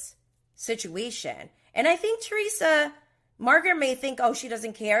this situation. And I think Teresa, Margaret may think, oh, she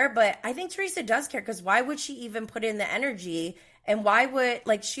doesn't care, but I think Teresa does care, because why would she even put in the energy? And why would,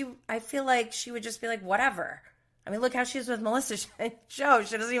 like, I feel like she would just be like, whatever. I mean, look how she is with Melissa and Joe.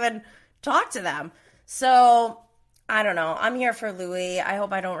 She doesn't even talk to them. So, I don't know. I'm here for Louis. I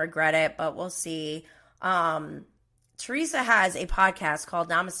hope I don't regret it, but we'll see. Teresa has a podcast called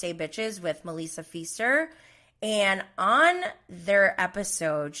Namaste Bitches with Melissa Feaster. And on their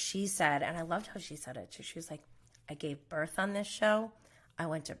episode, she said, and I loved how she said it too. She was like, I gave birth on this show. I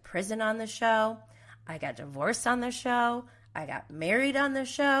went to prison on the show. I got divorced on the show. I got married on the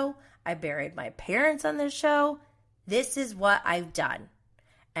show. I buried my parents on the show. This is what I've done.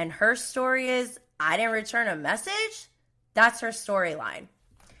 And her story is, I didn't return a message. That's her storyline.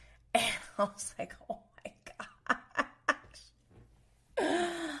 And I was like, oh my gosh.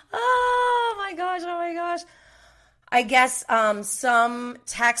 Oh my gosh, oh my gosh. I guess some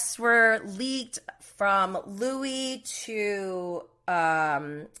texts were leaked from Louis to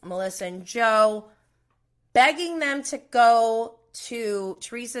Melissa and Joe, begging them to go to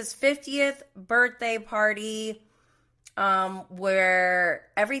Teresa's 50th birthday party, where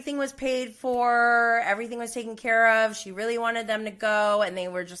everything was paid for, everything was taken care of. She really wanted them to go, and they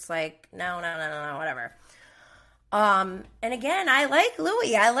were just like, no, whatever. And again, I like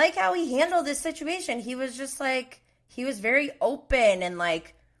Louis. I like how he handled this situation. He was just like, he was very open and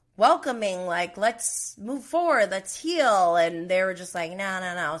like welcoming, like, let's move forward, let's heal. And they were just like,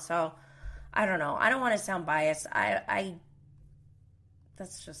 no. So I don't know. I don't want to sound biased. I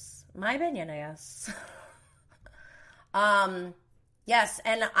that's just my opinion, I guess. Yes.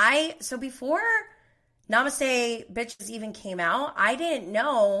 And so before Namaste Bitches even came out, I didn't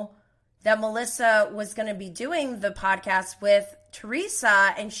know that Melissa was going to be doing the podcast with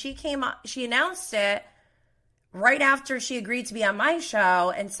Teresa, and she announced it right after she agreed to be on my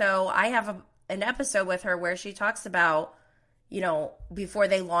show. And so I have an episode with her where she talks about, before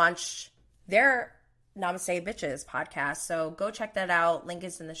they launched their Namaste Bitches podcast. So go check that out. Link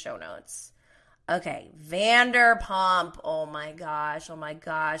is in the show notes. Okay, Vanderpump. Oh my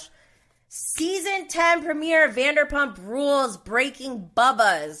gosh. Season 10 premiere, Vanderpump Rules, Breaking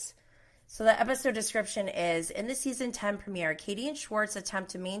Bubbas. So the episode description is, in the season 10 premiere, Katie and Schwartz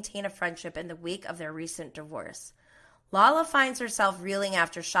attempt to maintain a friendship in the wake of their recent divorce. Lala finds herself reeling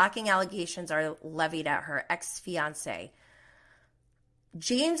after shocking allegations are levied at her ex-fiancé.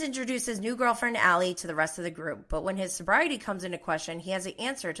 James introduces new girlfriend Allie to the rest of the group, but when his sobriety comes into question, he has an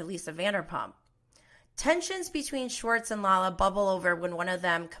answer to Lisa Vanderpump. Tensions between Schwartz and Lala bubble over when one of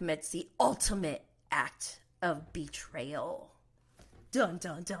them commits the ultimate act of betrayal. Dun,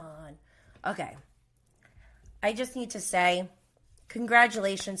 dun, dun. Okay. I just need to say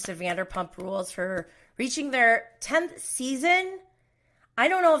congratulations to Vanderpump Rules for reaching their 10th season. I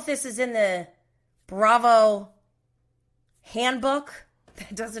don't know if this is in the Bravo handbook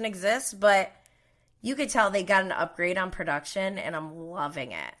that doesn't exist, but you could tell they got an upgrade on production, and I'm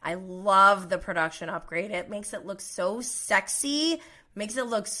loving it. I love the production upgrade. It makes it look so sexy, makes it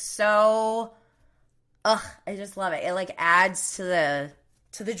look so, I just love it. It like adds to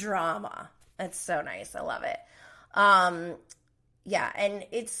the drama. It's so nice. I love it. Yeah, and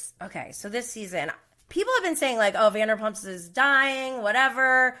it's okay. So this season, people have been saying like, "Oh, Vanderpump is dying,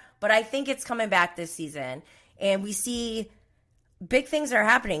 whatever," but I think it's coming back this season, and we see big things are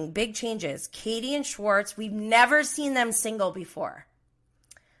happening, big changes. Katie and Schwartz, we've never seen them single before.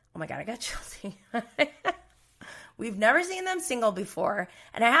 Oh my God, I got chills. We've never seen them single before,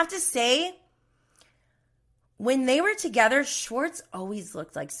 and I have to say, when they were together, Schwartz always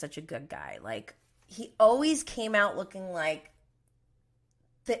looked like such a good guy. Like, he always came out looking like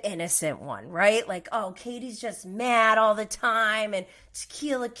the innocent one, right? Like, oh, Katie's just mad all the time, and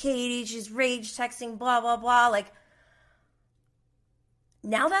Tequila Katie, she's rage texting, blah, blah, blah. Like,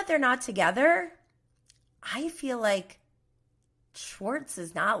 now that they're not together, I feel like Schwartz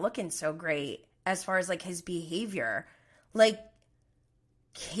is not looking so great as far as, like, his behavior. Like,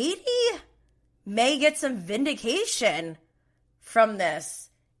 Katie may get some vindication from this.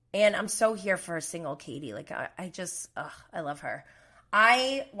 And I'm so here for a single Katie. Like, I love her.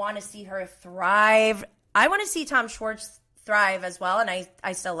 I want to see her thrive. I want to see Tom Schwartz thrive as well. And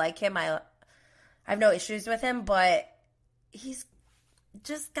I still like him. I have no issues with him, but he's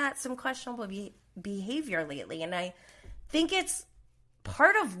just got some questionable behavior lately. And I think it's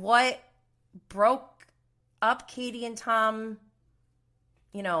part of what broke up Katie and Tom,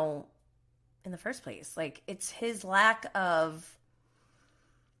 you know, in the first place. Like, it's his lack of,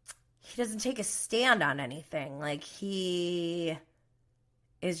 he doesn't take a stand on anything. Like, he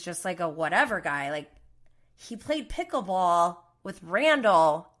is just like a whatever guy. Like, he played pickleball with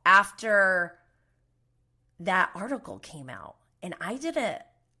Randall after that article came out. And I did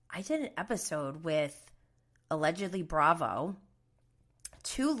an episode with allegedly Bravo,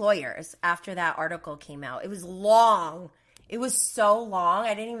 2 lawyers after that article came out. It was long. It was so long.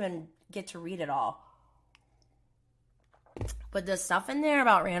 I didn't even get to read it all. But the stuff in there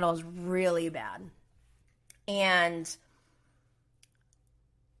about Randall is really bad. And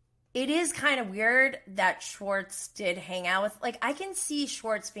it is kind of weird that Schwartz did hang out with, like, I can see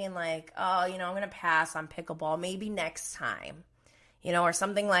Schwartz being like, oh, you know, I'm going to pass on pickleball maybe next time, you know, or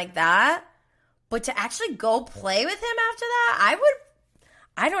something like that. But to actually go play with him after that,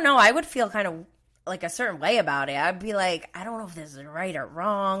 I don't know, I would feel kind of like a certain way about it. I'd be like, I don't know if this is right or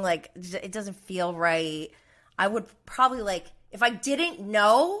wrong. Like, it doesn't feel right. I would probably, like, if I didn't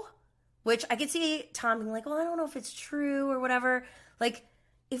know, which I could see Tom being like, well, I don't know if it's true or whatever. Like,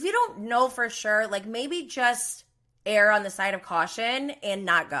 if you don't know for sure, like, maybe just err on the side of caution and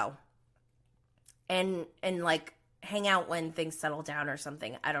not go. And like, hang out when things settle down or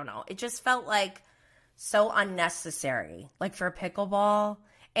something. I don't know. It just felt like so unnecessary, like, for pickleball.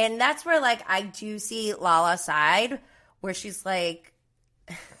 And that's where, like, I do see Lala's side, where she's like,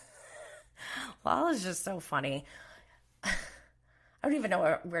 Lala's just so funny. I don't even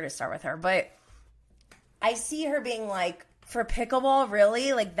know where to start with her, but I see her being like, for pickleball,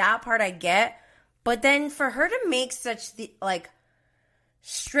 really? Like, that part I get. But then for her to make such, like,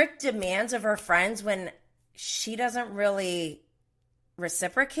 strict demands of her friends when she doesn't really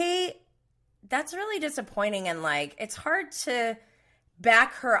reciprocate, that's really disappointing. And, like, it's hard to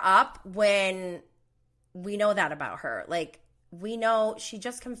back her up when we know that about her. Like, we know she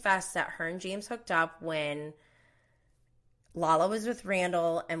just confessed that her and James hooked up when Lala was with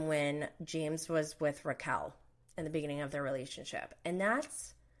Randall and when James was with Raquel in the beginning of their relationship. And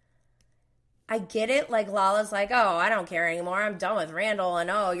that's, I get it. Like, Lala's like, oh, I don't care anymore. I'm done with Randall.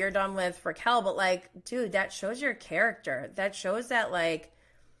 And, oh, you're done with Raquel. But, like, dude, that shows your character. That shows that, like,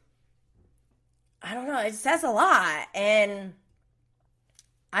 I don't know. It says a lot. And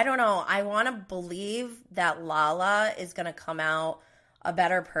I don't know. I want to believe that Lala is going to come out a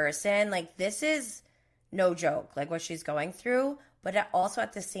better person. Like, this is no joke, like, what she's going through. But also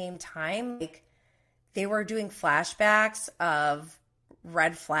at the same time, like, they were doing flashbacks of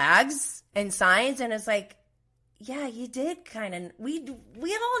red flags and signs. And it's like, yeah, you did kind of, we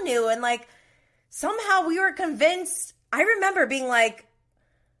all knew. And, like, somehow we were convinced. I remember being like,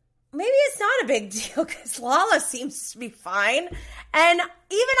 maybe it's not a big deal because Lala seems to be fine. And even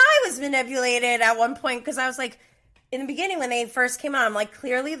I was manipulated at one point because I was like, in the beginning when they first came out, I'm like,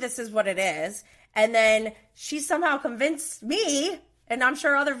 clearly this is what it is. And then she somehow convinced me, and I'm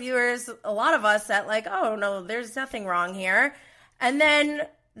sure other viewers, a lot of us, that, like, oh, no, there's nothing wrong here. And then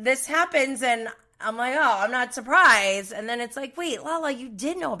this happens, and I'm like, oh, I'm not surprised. And then it's like, wait, Lala, you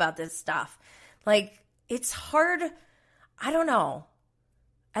did know about this stuff. Like, it's hard. I don't know.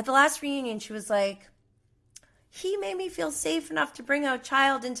 At the last reunion, she was like, he made me feel safe enough to bring a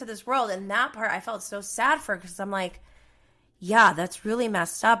child into this world. And that part, I felt so sad for, because I'm like, yeah, that's really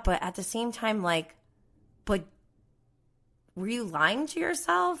messed up. But at the same time, like, but were you lying to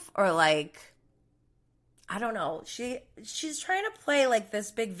yourself? Or, like,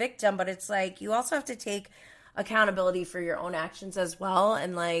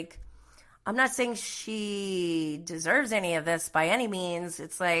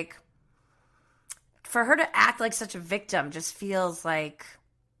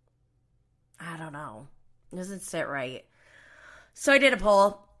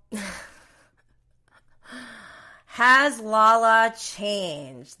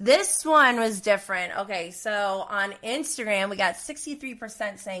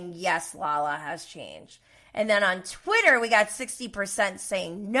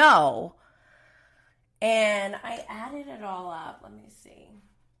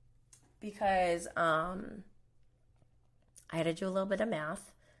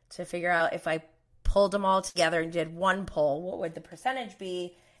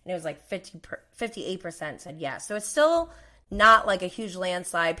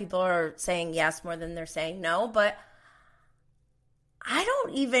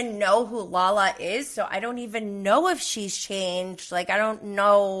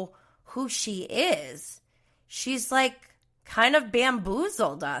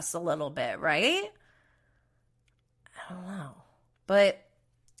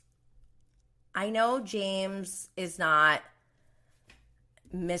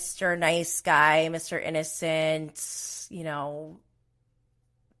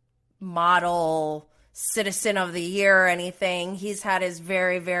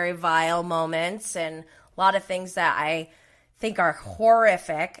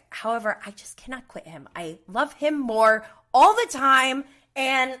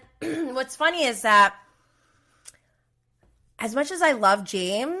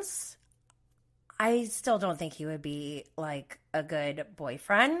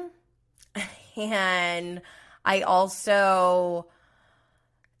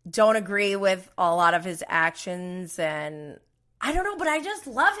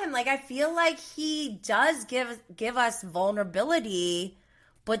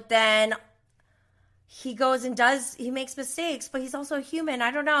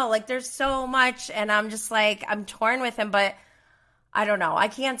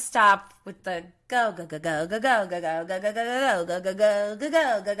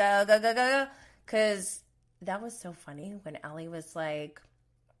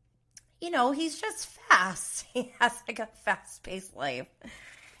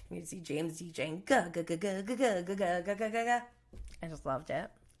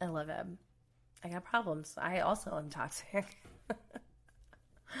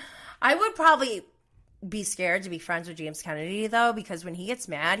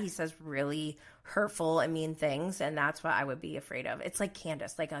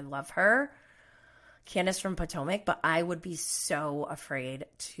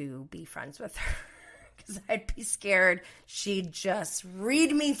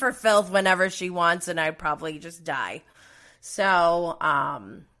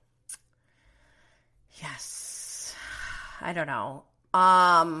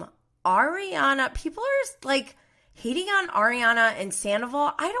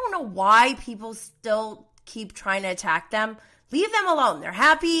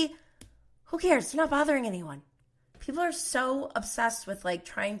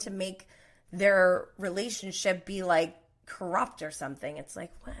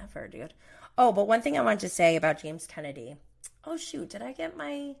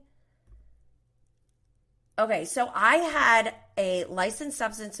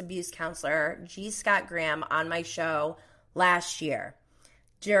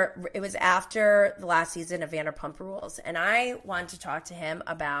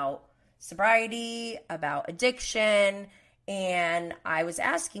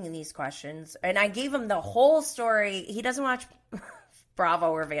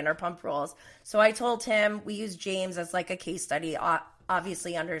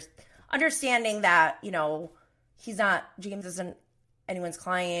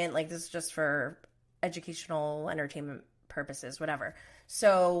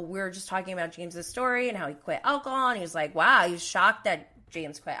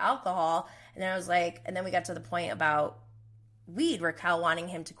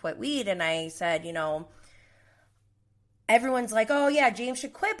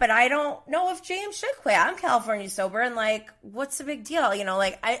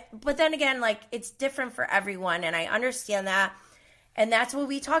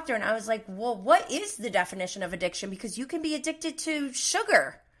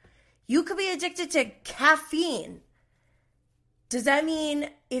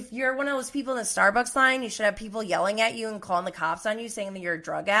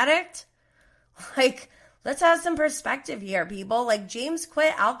 Let's have some perspective here, people. Like, James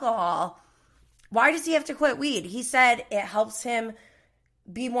quit alcohol. Why does he have to quit weed? He said it helps him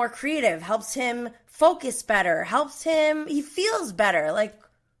be more creative, helps him focus better, he feels better. Like,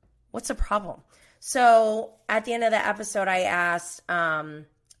 what's the problem? So at the end of the episode, I asked,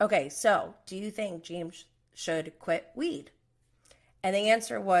 okay, so do you think James should quit weed? And the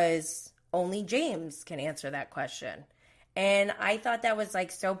answer was, only James can answer that question. And I thought that was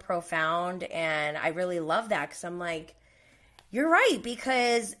like so profound. And I really love that because I'm like, you're right.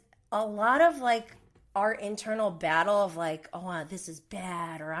 Because a lot of like our internal battle of like, oh, this is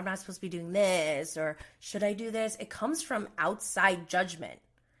bad, or I'm not supposed to be doing this, or should I do this? It comes from outside judgment.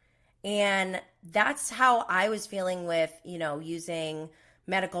 And that's how I was feeling with, using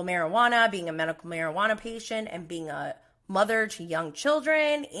medical marijuana, being a medical marijuana patient and being a mother to young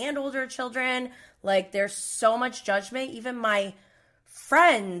children and older children. Like, there's so much judgment. Even my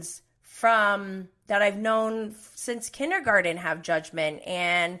friends that I've known since kindergarten have judgment,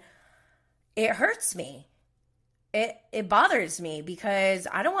 and it hurts me. It bothers me because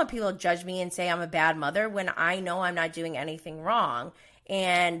I don't want people to judge me and say I'm a bad mother when I know I'm not doing anything wrong.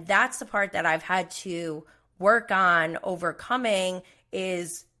 And that's the part that I've had to work on overcoming,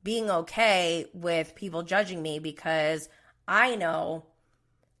 is being okay with people judging me, because I know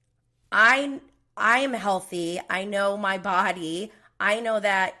I am healthy. I know my body. I know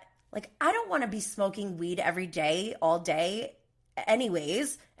that, like, I don't want to be smoking weed every day, all day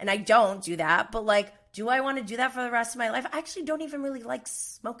anyways. And I don't do that. But like, do I want to do that for the rest of my life? I actually don't even really like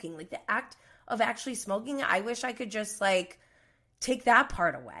smoking. Like, the act of actually smoking, I wish I could just like take that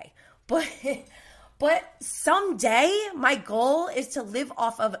part away. But someday my goal is to live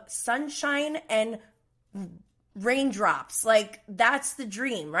off of sunshine and raindrops. Like, that's the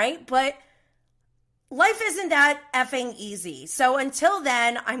dream, right? But life isn't that effing easy. So until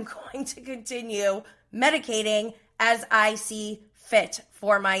then, I'm going to continue medicating as I see fit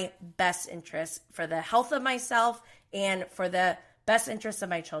for my best interest, for the health of myself and for the best interest of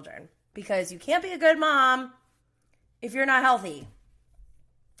my children. Because you can't be a good mom if you're not healthy.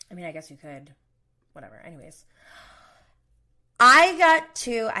 I mean, I guess you could. Whatever. Anyways.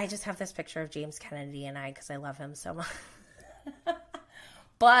 I just have this picture of James Kennedy and I, because I love him so much.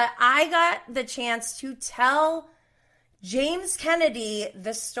 But I got the chance to tell James Kennedy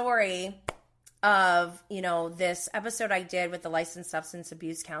the story of, this episode I did with the licensed substance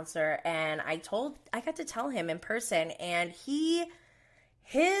abuse counselor. And I got to tell him in person, and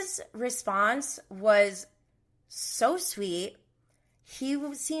his response was so sweet. He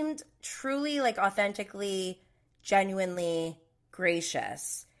seemed truly, like, authentically, genuinely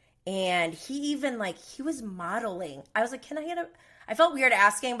gracious. And he even, like, he was modeling. I was like, can I get I felt weird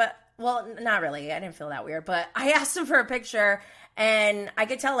asking, but, well, not really. I didn't feel that weird. But I asked him for a picture, and I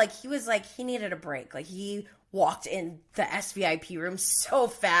could tell, like, he was, like, he needed a break. Like, he walked in the SVIP room so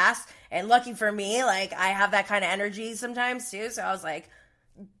fast. And lucky for me, like, I have that kind of energy sometimes, too. So I was like,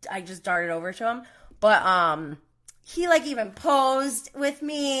 I just darted over to him. But, he, like, even posed with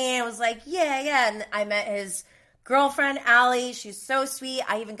me and was like, yeah. And I met his girlfriend, Allie. She's so sweet.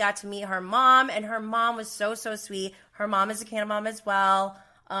 I even got to meet her mom, and her mom was so, so sweet. Her mom is a Canada mom as well.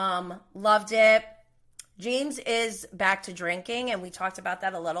 Loved it. James is back to drinking, and we talked about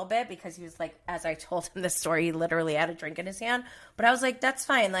that a little bit because he was like, as I told him this story, he literally had a drink in his hand. But I was like, that's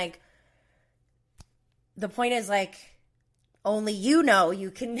fine. Like, the point is, like, only you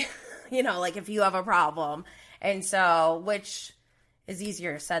can, like, if you have a problem. And so, which is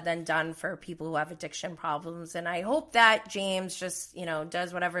easier said than done for people who have addiction problems. And I hope that James just,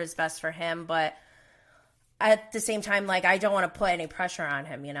 does whatever is best for him. But at the same time, like, I don't want to put any pressure on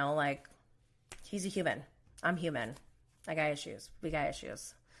him, like, he's a human. I'm human. I got issues. We got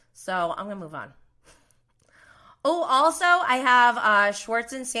issues. So I'm going to move on. Oh, also, I have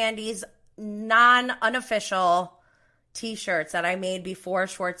Schwartz and Sandy's unofficial t-shirts that I made before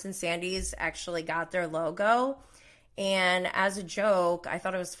Schwartz and Sandy's actually got their logo. And as a joke, I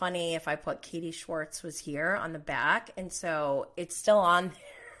thought it was funny if I put Katie Schwartz was here on the back. And so it's still on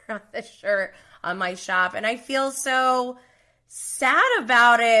there on the shirt on my shop. And I feel so sad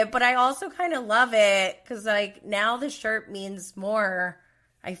about it, but I also kind of love it because, like, now the shirt means more,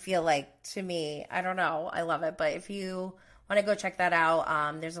 I feel like, to me. I don't know. I love it. But if you want to go check that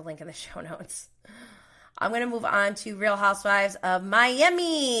out, there's a link in the show notes. I'm going to move on to Real Housewives of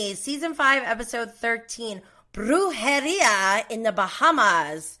Miami, Season 5, Episode 13, Brujeria in the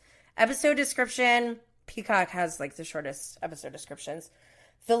Bahamas. Episode description, Peacock has, like, the shortest episode descriptions.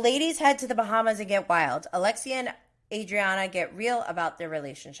 The ladies head to the Bahamas and get wild. Alexia and Adriana get real about their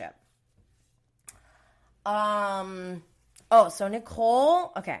relationship. So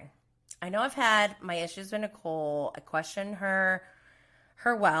Nicole, okay. I know I've had my issues with Nicole. I question her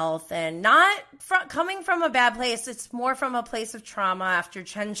wealth, and not coming from a bad place. It's more from a place of trauma after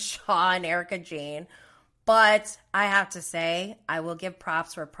Jen Shaw and Erica Jane. But I have to say, I will give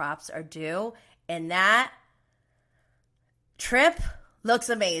props where props are due. And that trip looks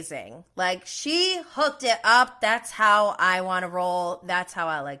amazing. Like, she hooked it up. That's how I want to roll. That's how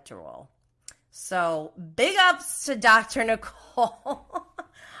I like to roll. So big ups to Dr. Nicole.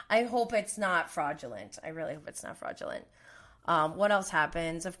 I hope it's not fraudulent. I really hope it's not fraudulent. What else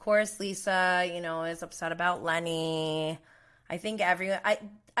happens? Of course, Lisa, is upset about Lenny. I think I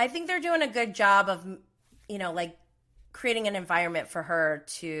think they're doing a good job of, like creating an environment for her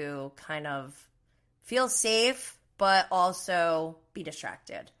to kind of feel safe, but also be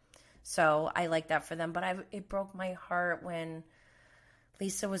distracted. So I like that for them. But it broke my heart when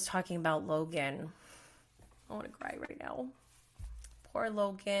Lisa was talking about Logan. I want to cry right now. Poor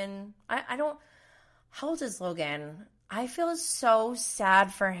Logan. I don't... How old is Logan? I feel so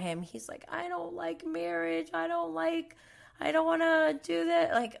sad for him. He's like, I don't like marriage. I don't want to do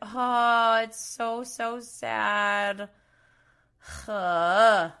that. Like, oh, it's so, so sad.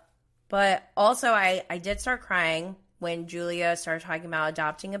 But also, I did start crying when Julia started talking about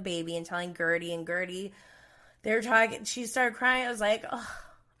adopting a baby and telling Gertie, and Gertie, she started crying. I was like, oh,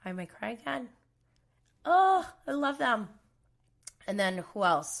 I might cry again. Oh, I love them. And then who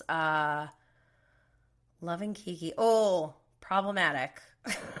else? Love and Kiki. Oh, problematic.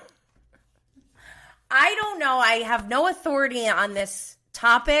 I don't know. I have no authority on this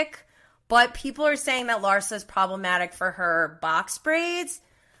topic, but people are saying that Larsa's problematic for her box braids,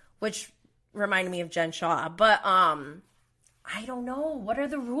 which reminded me of Jen Shaw. But I don't know. What are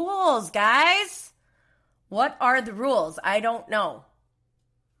the rules, guys? What are the rules? I don't know.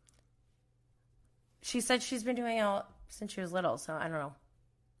 She said she's been doing it since she was little, so I don't know.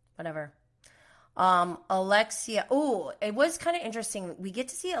 Whatever. Alexia. Oh, it was kind of interesting. We get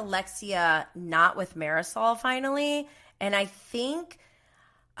to see Alexia not with Marisol finally. And I think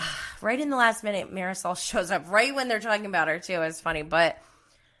right in the last minute, Marisol shows up right when they're talking about her too. It's funny, but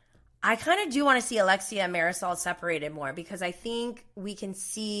I kind of do want to see Alexia and Marisol separated more, because I think we can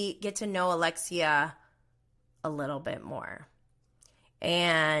get to know Alexia a little bit more.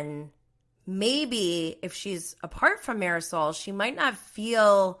 And maybe if she's apart from Marisol, she might not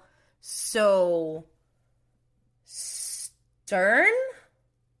feel so stern.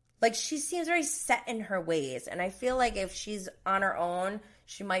 Like, she seems very set in her ways. And I feel like if she's on her own,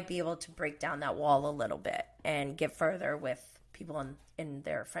 she might be able to break down that wall a little bit and get further with people in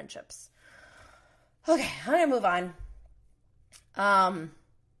their friendships. Okay, I'm going to move on.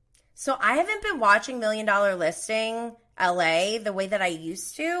 So I haven't been watching Million Dollar Listing LA the way that I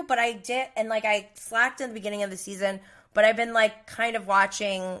used to, but I did. And like, I slacked in the beginning of the season, but I've been like kind of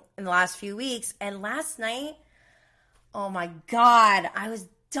watching in the last few weeks. And last night, oh my God, I was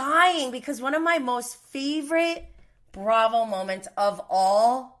dying, because one of my most favorite Bravo moments of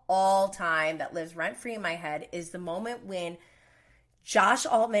all time that lives rent-free in my head is the moment when Josh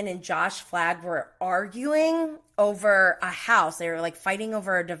Altman and Josh Flagg were arguing over a house. They were like fighting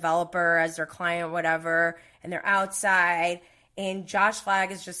over a developer as their client or whatever, and they're outside. And Josh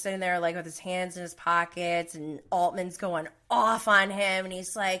Flagg is just sitting there like with his hands in his pockets, and Altman's going off on him. And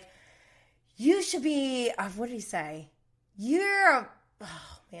he's like, you should be, what did he say? Oh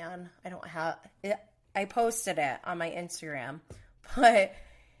man, I don't have it. I posted it on my Instagram, but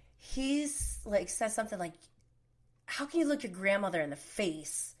he's like, says something like, how can you look your grandmother in the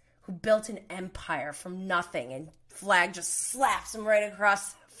face who built an empire from nothing? And Flagg just slaps him right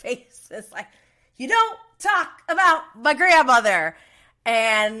across the face. It's like, you don't talk about my grandmother.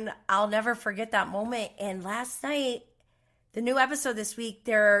 And I'll never forget that moment. And last night, the new episode this week,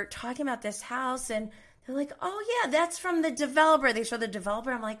 they're talking about this house, and they're like, oh yeah, that's from the developer. They show the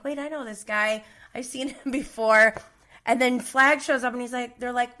developer. I'm like, wait, I know this guy. I've seen him before. And then Flagg shows up, and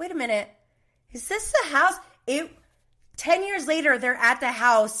they're like, wait a minute. Is this the house? 10 years later, they're at the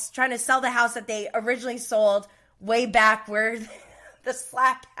house trying to sell the house that they originally sold way back where the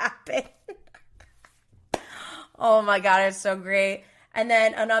slap happened. Oh my God, it's so great. And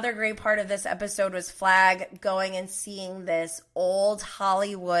then another great part of this episode was Flagg going and seeing this old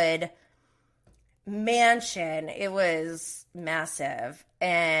Hollywood mansion. It was massive,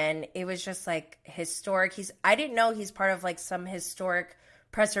 and it was just like historic. I didn't know he's part of like some historic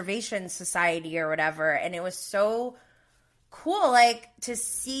preservation society or whatever, and it was so cool, like, to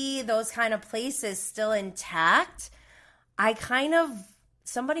see those kind of places still intact.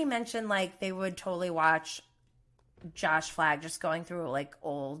 Somebody mentioned like they would totally watch Josh Flagg just going through like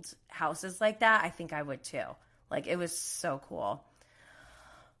old houses like that. I think I would too. Like, it was so cool.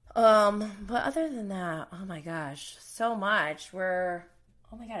 But other than that, oh my gosh, so much. Oh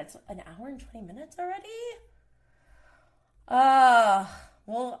my God, it's an hour and 20 minutes already?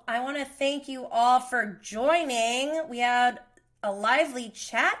 Well, I want to thank you all for joining. We had a lively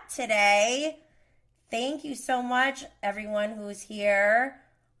chat today. Thank you so much, everyone who's here.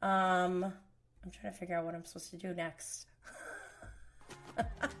 I'm trying to figure out what I'm supposed to do next.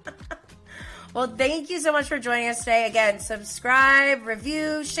 Well, thank you so much for joining us today. Again, subscribe,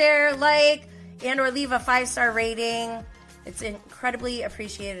 review, share, like, and or leave a 5-star rating. It's incredibly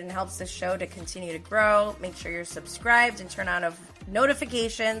appreciated and helps the show to continue to grow. Make sure you're subscribed and turn on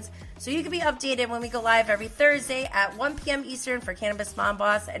notifications so you can be updated when we go live every Thursday at 1 p.m. Eastern for Cannabis Mom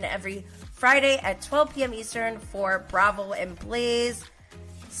Boss and every Friday at 12 p.m. Eastern for Bravo and Blaze.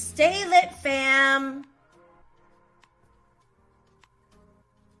 Stay lit, fam!